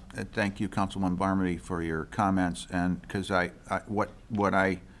 And thank you, Councilman Barmody, for your comments. And because what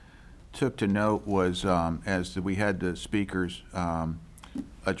I took to note was as we had the speakers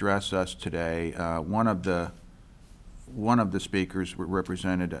address us today, one of the speakers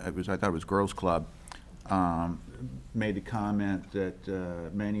represented, I thought it was Girls Club, made the comment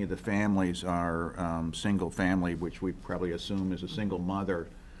that many of the families are single family, which we probably assume is a single mother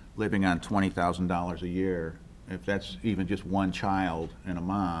living on $20,000 a year. If that's even just one child and a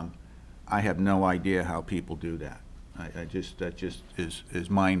mom, I have no idea how people do that. That just is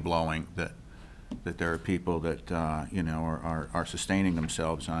mind-blowing that there are people that you know are sustaining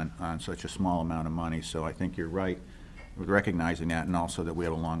themselves on such a small amount of money. So I think you're right with recognizing that, and also that we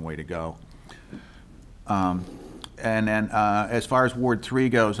have a long way to go. And then as far as Ward 3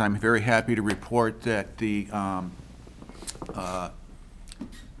 goes, I'm very happy to report that the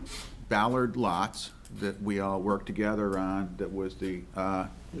Ballard lots that we all worked together on, that was the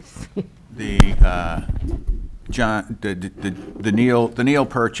Neal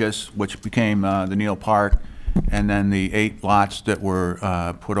purchase, which became the Neal Park, and then the 8 lots that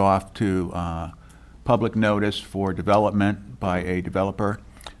were put off to public notice for development by a developer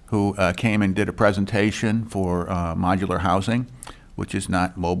who came and did a presentation for modular housing, which is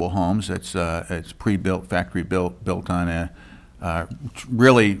not mobile homes. It's pre-built, factory built on a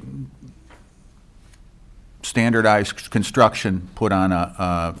really standardized construction, put on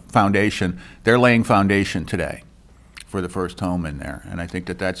a foundation. They're laying foundation today for the first home in there, and I think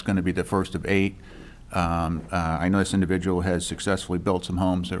that that's going to be the first of 8. I know this individual has successfully built some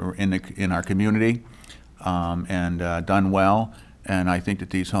homes that were in our community and done well, and I think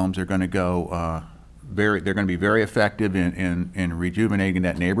that these homes are going to go they're going to be very effective in rejuvenating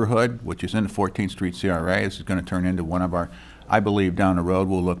that neighborhood, which is in the 14th Street CRA. This is going to turn into one of our, I believe down the road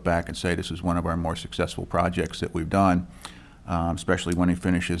we'll look back and say this is one of our more successful projects that we've done, especially when he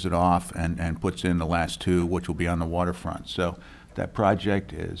finishes it off and puts in the last 2, which will be on the waterfront. So that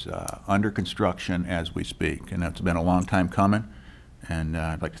project is under construction as we speak, and it's been a long time coming, and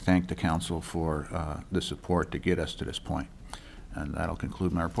I'd like to thank the council for the support to get us to this point. And that'll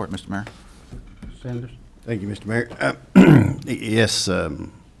conclude my report, Mr. Mayor. Sanders? Thank you, Mr. Mayor. Yes,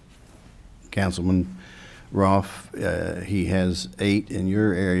 Councilman Rolfe, he has 8 in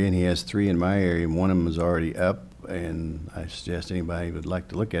your area, and he has 3 in my area, and one of them is already up, and I suggest anybody who would like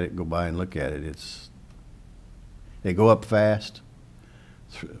to look at it, go by and look at it. They go up fast,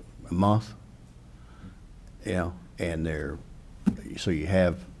 a month, you know, and so you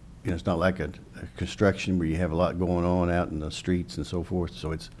have, you know, it's not like a construction where you have a lot going on out in the streets and so forth,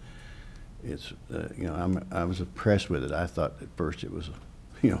 so it's you know, I was impressed with it. I thought at first it was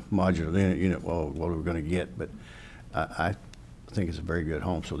modular unit, well, what are we going to get? But I think it's a very good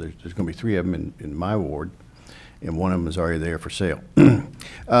home. So there's going to be 3 of them in my ward, and one of them is already there for sale.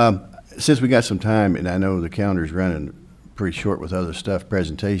 Since we got some time, and I know the calendar's running pretty short with other stuff,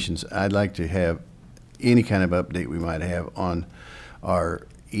 presentations, I'd like to have any kind of update we might have on our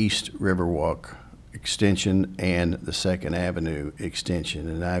East Riverwalk extension and the 2nd Avenue extension.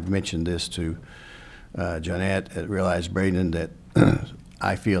 And I've mentioned this to Johnette at Realize Bradenton, that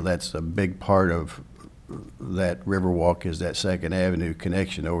I feel that's a big part of that Riverwalk is that 2nd Avenue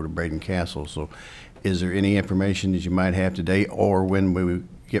connection over to Bradenton Castle. So is there any information that you might have today, or when we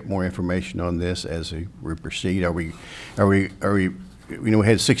get more information on this as we proceed? Are we we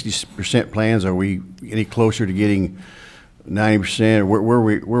had 60% plans. Are we any closer to getting 90%?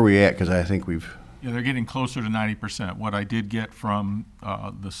 Where are we at? Because I think we've... Yeah, they're getting closer to 90%. What I did get from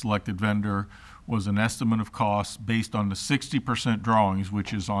the selected vendor was an estimate of costs based on the 60% drawings,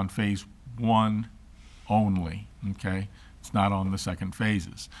 which is on phase 1 only, okay? It's not on the second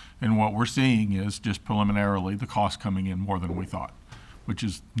phases. And what we're seeing is just preliminarily the cost coming in more than we thought, which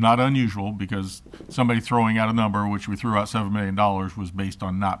is not unusual because somebody throwing out a number, which we threw out $7 million, was based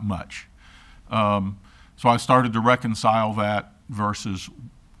on not much. So I started to reconcile that versus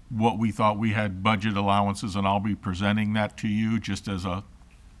what we thought we had budget allowances, and I'll be presenting that to you just as a,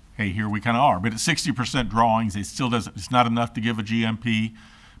 hey, here we kind of are. But at 60% drawings, it still doesn't, it's not enough to give a GMP,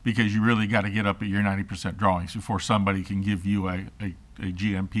 because you really got to get up at your 90% drawings before somebody can give you a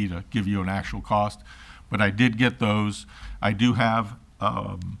GMP to give you an actual cost. But I did get those. I do have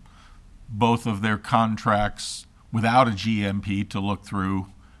both of their contracts without a GMP to look through,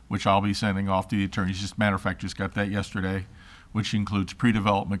 which I'll be sending off to the attorneys. Just a matter of fact, just got that yesterday, which includes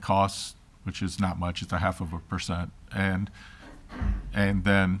pre-development costs, which is not much, it's 0.5%, and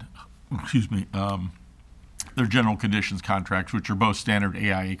then, excuse me, their general conditions contracts, which are both standard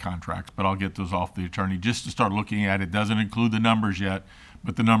AIA contracts, but I'll get those off the attorney just to start looking at it. Doesn't include the numbers yet,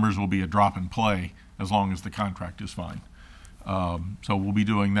 but the numbers will be a drop and play as long as the contract is fine. So we'll be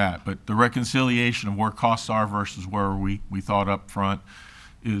doing that. But the reconciliation of where costs are versus where we thought up front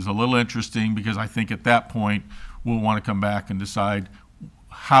is a little interesting, because I think at that point we'll want to come back and decide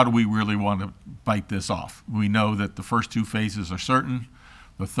how do we really want to bite this off. We know that the first two phases are certain.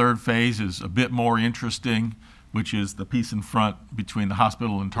 The third phase is a bit more interesting, which is the piece in front between the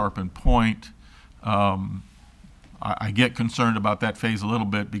hospital and Tarpon Point. I get concerned about that phase a little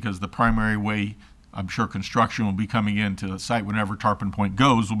bit, because the primary way I'm sure construction will be coming into the site whenever Tarpon Point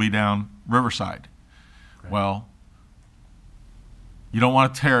goes will be down Riverside. Right. Well, you don't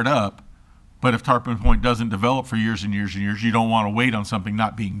want to tear it up, but if Tarpon Point doesn't develop for years and years and years, you don't want to wait on something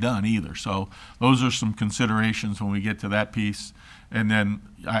not being done either. So those are some considerations when we get to that piece. And then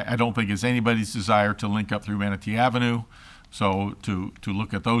I don't think it's anybody's desire to link up through Manatee Avenue. So to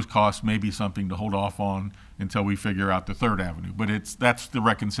look at those costs may be something to hold off on until we figure out the Third Avenue. But that's the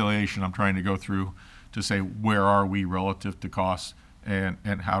reconciliation I'm trying to go through to say where are we relative to costs, and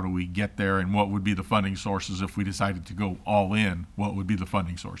how do we get there, and what would be the funding sources if we decided to go all in, what would be the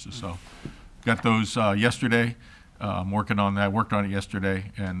funding sources. So got those yesterday. Working on that, worked on it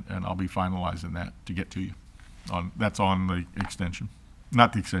yesterday, and I'll be finalizing that to get to you. That's on the extension.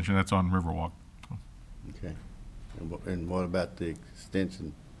 Not the extension, that's on Riverwalk. So. Okay. And what about the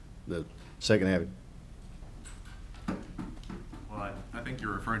extension, the Second Avenue? Well, I think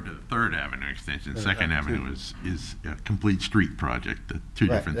you're referring to the Third Avenue extension. Second Avenue is a complete street project, two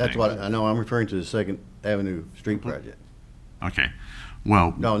different things. That's what I know. I'm referring to the Second Avenue street project. Okay.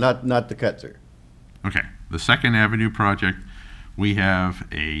 Well. No, not the cut through. Okay. The Second Avenue project, we have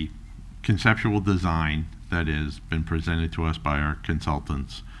a conceptual design that has been presented to us by our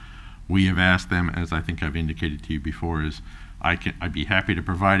consultants. We have asked them, as I think I've indicated to you before, is I'd be happy to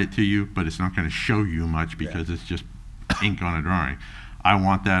provide it to you, but it's not going to show you much because it's just ink on a drawing. I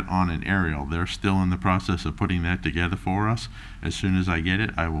want that on an aerial. They're still in the process of putting that together for us. As soon as I get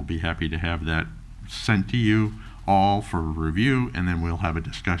it, I will be happy to have that sent to you all for review, and then we'll have a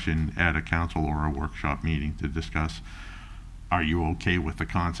discussion at a council or a workshop meeting to discuss, are you okay with the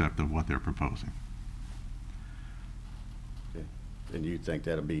concept of what they're proposing? Okay. And you think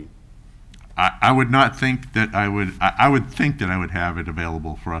that'll be? I would not think that I would. I would think that I would have it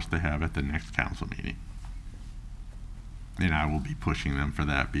available for us to have at the next council meeting. And I will be pushing them for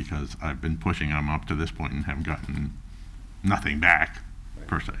that, because I've been pushing them up to this point and have gotten nothing back,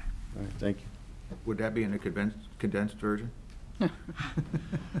 per se. All right, thank you. Would that be in a condensed version?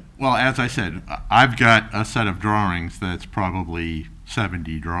 Well, as I said, I've got a set of drawings that's probably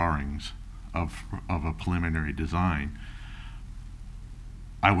 70 drawings of a preliminary design.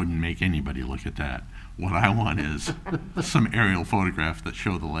 I wouldn't make anybody look at that. What I want is some aerial photographs that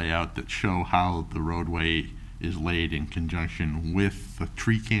show the layout, that show how the roadway is laid in conjunction with the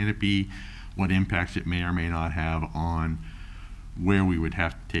tree canopy, what impacts it may or may not have on where we would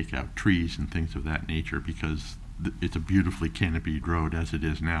have to take out trees and things of that nature, because it's a beautifully canopied road as it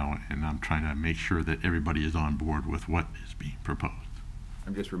is now, and I'm trying to make sure that everybody is on board with what is being proposed.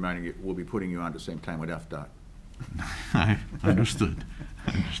 I'm just reminding you, we'll be putting you on at the same time with FDOT. I understood.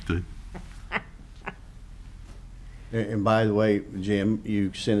 Understood. And by the way, Jim,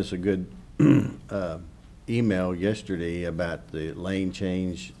 you sent us a good email yesterday about the lane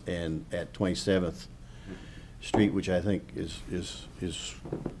change and at 27th Street, which I think is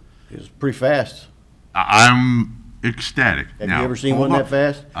pretty fast. I'm ecstatic. Have now, you ever seen one that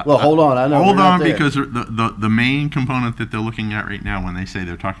fast? Well, hold on. I know. Hold on, because the main component that they're looking at right now when they say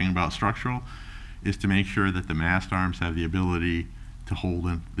they're talking about structural is to make sure that the mast arms have the ability to hold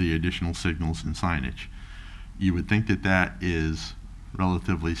in the additional signals and signage. You would think that that is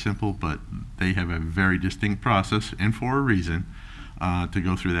relatively simple, but they have a very distinct process, and for a reason, to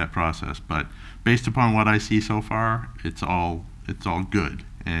go through that process. But based upon what I see so far, it's all good,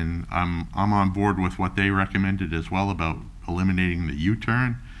 and I'm on board with what they recommended as well about eliminating the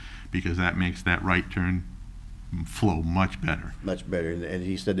U-turn, because that makes that right turn flow much better. Much better, and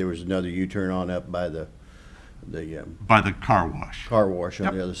he said there was another U-turn on up by the by the car wash. Car wash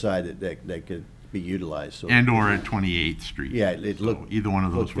on the other side that could be utilized. So And or at 28th Street. Yeah, it So looked either one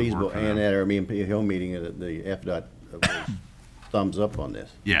of those looked would feasible. work for And them. at our Hill meeting, the FDOT was thumbs up on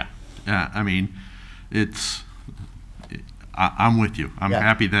this. Yeah, I mean, I'm with you. I'm Yeah.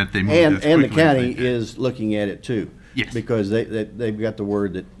 happy that they moved And as the quickly as they county did. is looking at it too. Yes. Because they've got the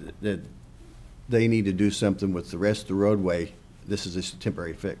word that they need to do something with the rest of the roadway. This is just a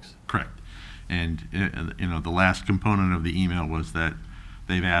temporary fix. Correct. And, you know, the last component of the email was that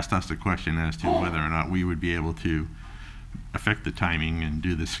they've asked us a question as to whether or not we would be able to affect the timing and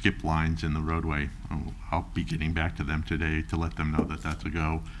do the skip lines in the roadway. I'll be getting back to them today to let them know that that's a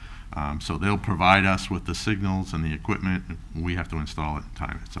go. So they'll provide us with the signals and the equipment. We have to install it and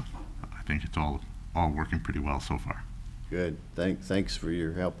time it. So I think it's all working pretty well so far. Good. Thanks for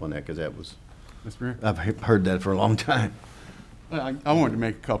your help on that, because that was, Mr. Mayor? I've heard that for a long time. Well, I wanted to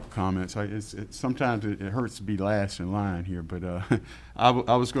make a couple comments. Sometimes it hurts to be last in line here, but I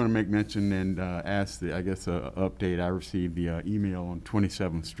was going to make mention and ask update. I received the email on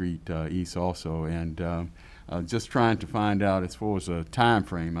 27th Street East also, and just trying to find out as far as a time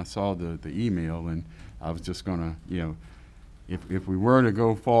frame. I saw the email, and I was just going to, if we were to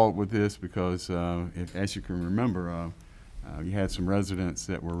go forward with this, because as you can remember, you had some residents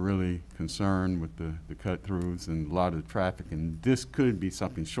that were really concerned with the cut-throughs and a lot of the traffic, and this could be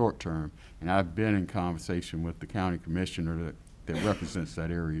something short-term. And I've been in conversation with the county commissioner that represents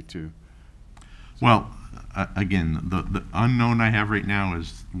that area too. Well, again, the unknown I have right now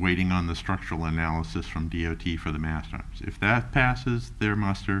is waiting on the structural analysis from DOT for the mast arms. If that passes their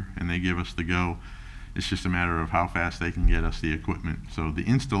muster and they give us the go, it's just a matter of how fast they can get us the equipment. So the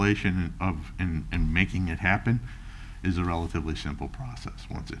installation of and making it happen is a relatively simple process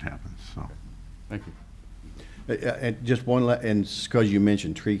once it happens. So, thank you. And just one, and because you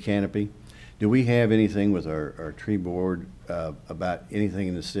mentioned tree canopy, do we have anything with our tree board about anything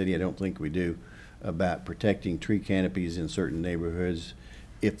in the city? I don't think we do, about protecting tree canopies in certain neighborhoods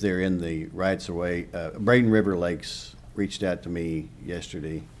if they're in the rights of way. Braden River Lakes reached out to me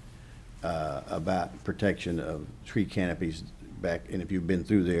yesterday about protection of tree canopies back, and if you've been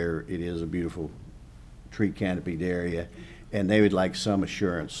through there, it is a beautiful tree canopied area, and they would like some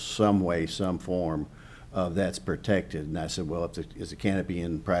assurance, some way, some form of that's protected. And I said, well, is the canopy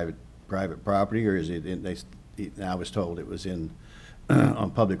in private property, or is it in, and I was told it was in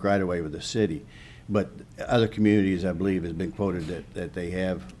on public right of way with the city. But other communities, I believe, has been quoted that they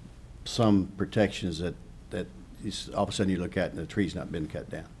have some protections that all of a sudden you look at and the tree's not been cut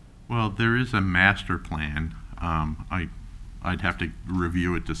down. well, there is a master plan. I'd have to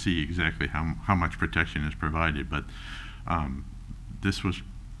review it to see exactly how much protection is provided, but this was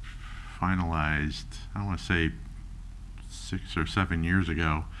finalized, I want to say 6 or 7 years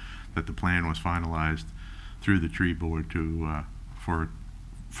ago, that the plan was finalized through the tree board to for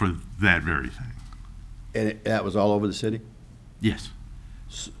that very thing. And that was all over the city? Yes.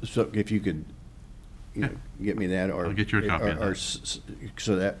 So if you could, get me that, or I'll get you a copy of that.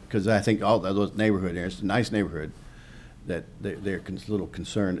 So that, because I think all those neighborhood areas, it's a nice neighborhood, that they're a little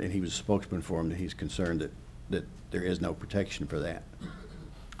concerned, and he was a spokesman for him, that he's concerned that there is no protection for that.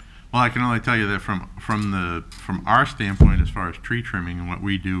 Well, I can only tell you that from our standpoint, as far as tree trimming, and what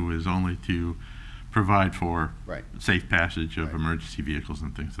we do is only to provide for safe passage of emergency vehicles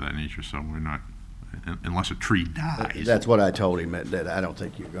and things of that nature. So we're not, unless a tree dies. That's what I told him, that I don't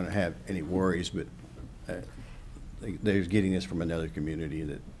think you're going to have any worries, but they're getting this from another community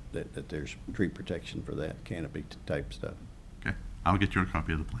that there's tree protection for that canopy type stuff. Okay, I'll get you a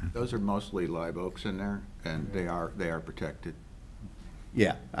copy of the plan. Those are mostly live oaks in there, and they are protected.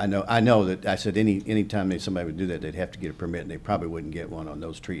 Yeah, I know that. I said anytime somebody would do that, they'd have to get a permit, and they probably wouldn't get one on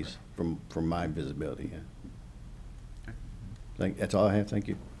those trees from my visibility. Yeah. Okay. That's all I have. Thank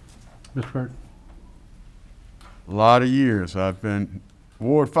you. Mr. Burke. A lot of years I've been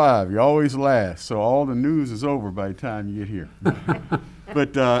Ward 5. You always last, so all the news is over by the time you get here.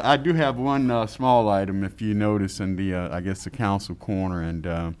 But I do have one small item, if you notice, in the I guess the council corner,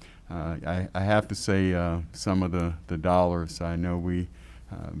 and I have to say some of the dollars. I know we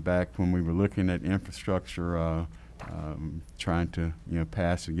back when we were looking at infrastructure, trying to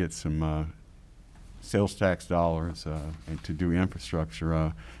pass and get some sales tax dollars and to do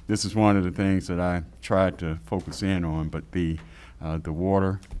infrastructure. This is one of the things that I tried to focus in on, but the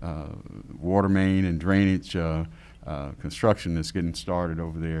water main and drainage construction that's getting started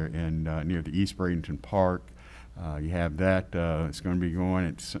over there in near the East Bradenton Park. You have that. It's going to be going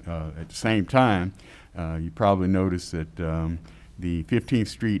at the same time. You probably noticed that the 15th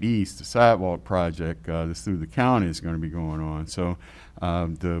Street East, the sidewalk project that's through the county, is going to be going on. So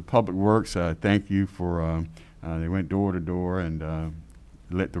the Public Works, thank you for, they went door to door and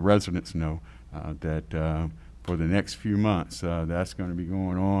let the residents know. that for the next few months, that's going to be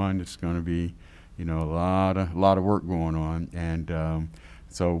going on. It's going to be, you know, a lot of work going on, and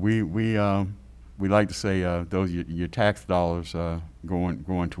so we like to say those your tax dollars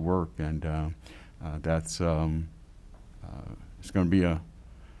going to work, and that's it's going to be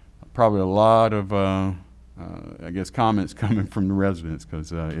probably a lot of I guess comments coming from the residents,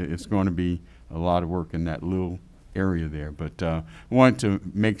 because it's going to be a lot of work in that little area there. But we wanted to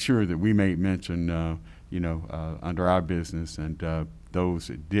make sure that we made mention, you know, under our business, and those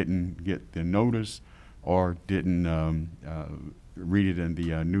that didn't get the notice or didn't read it in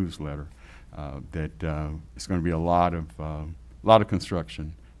the newsletter, that it's going to be a lot of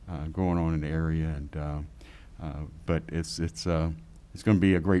construction going on in the area, and but it's going to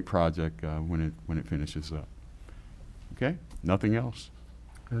be a great project when it finishes up. Okay, nothing else.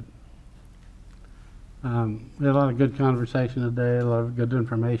 Good. We had a lot of good conversation today, a lot of good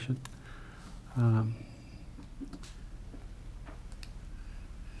information. And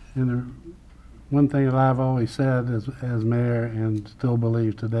one thing that I've always said as mayor, and still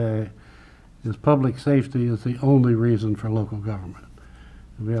believe today, is public safety is the only reason for local government.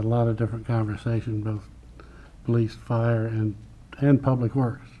 And we had a lot of different conversations, both police, fire, and public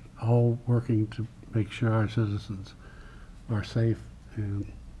works, all working to make sure our citizens are safe, and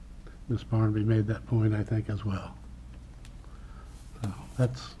Ms. Barnaby made that point, I think, as well. So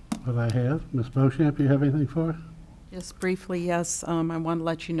that's what I have. Ms. Beauchamp, you have anything for us? Just briefly, yes. I want to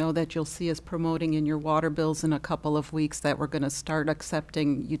let you know that you'll see us promoting in your water bills in a couple of weeks that we're going to start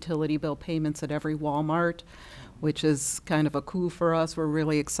accepting utility bill payments at every Walmart, which is kind of a coup for us. We're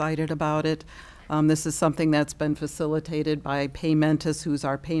really excited about it. This is something that's been facilitated by Paymentus, who's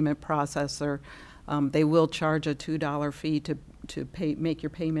our payment processor. They will charge a $2 fee to make your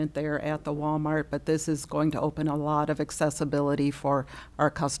payment there at the Walmart, but this is going to open a lot of accessibility for our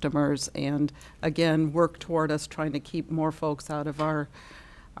customers, and again, work toward us trying to keep more folks out of our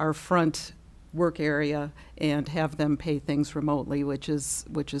front work area and have them pay things remotely, which is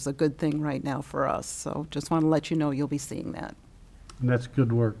a good thing right now for us. So just want to let you know you'll be seeing that. And that's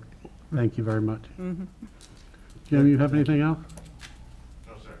good work. Thank you very much. Mm-hmm. Jim, you have anything else?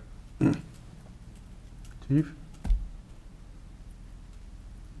 No, sir. Chief?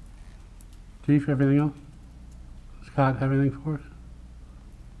 Chief, have anything else? Scott, have anything for us?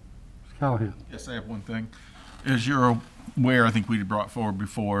 Mr. Callahan. Yes, I have one thing. As you're aware, I think we brought forward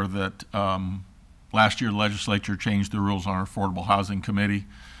before that last year the legislature changed the rules on our Affordable Housing Committee,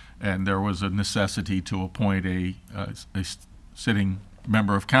 and there was a necessity to appoint a sitting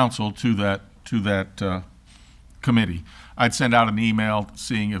member of council to that committee. I'd send out an email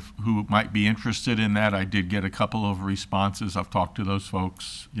seeing who might be interested in that. I did get a couple of responses. I've talked to those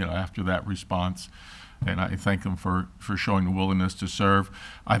folks, you know, after that response, and I thank them for showing the willingness to serve.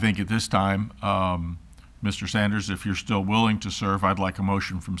 I think at this time, Mr. Sanders, if you're still willing to serve, I'd like a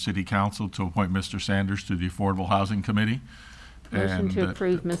motion from City Council to appoint Mr. Sanders to the Affordable Housing Committee. Motion to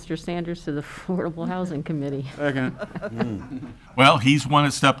approve Mr. Sanders to the Affordable Housing Committee. Second. Well, he's one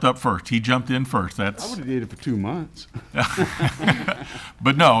that stepped up first. He jumped in first. I would have did it for 2 months.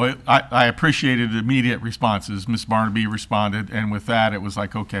 But no, I appreciated immediate responses. Ms. Barnaby responded, and with that, it was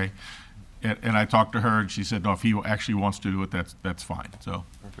like, okay. And I talked to her, and she said, no, if he actually wants to do it, that's fine. So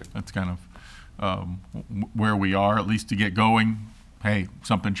perfect. That's kind of where we are, at least to get going. Hey,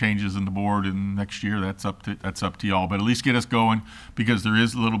 something changes in the board, and next year that's up to y'all. But at least get us going, because there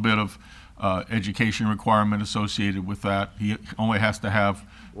is a little bit of education requirement associated with that. He only has to have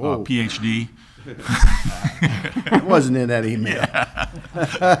a PhD. It wasn't in that email.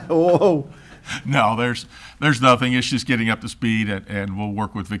 Yeah. Whoa. No, there's nothing. It's just getting up to speed, and we'll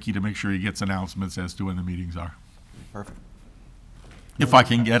work with Vicki to make sure he gets announcements as to when the meetings are. Perfect. If I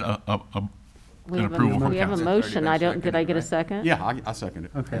can get an approval from we have a motion. Did I get a second? Yeah, I second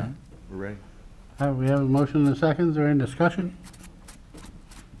it. Okay. We're ready. We have a motion and a second. Is there any discussion?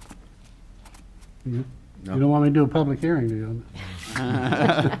 You don't want me to do a public hearing, do you?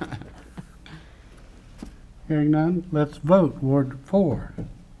 Hearing none, let's vote. Ward 4.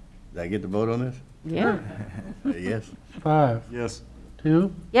 Did I get to vote on this? Yeah. Yes. 5. Yes.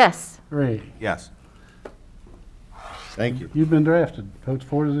 2. Yes. 3. Yes. Thank you. You've been drafted. Votes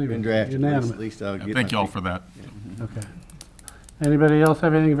 4-0. Been drafted. Unanimous. At least I'll get Thank my y'all pick. for that. Okay. Anybody else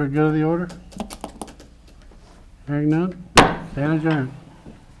have anything for good of the order? Hearing none, stand adjourned.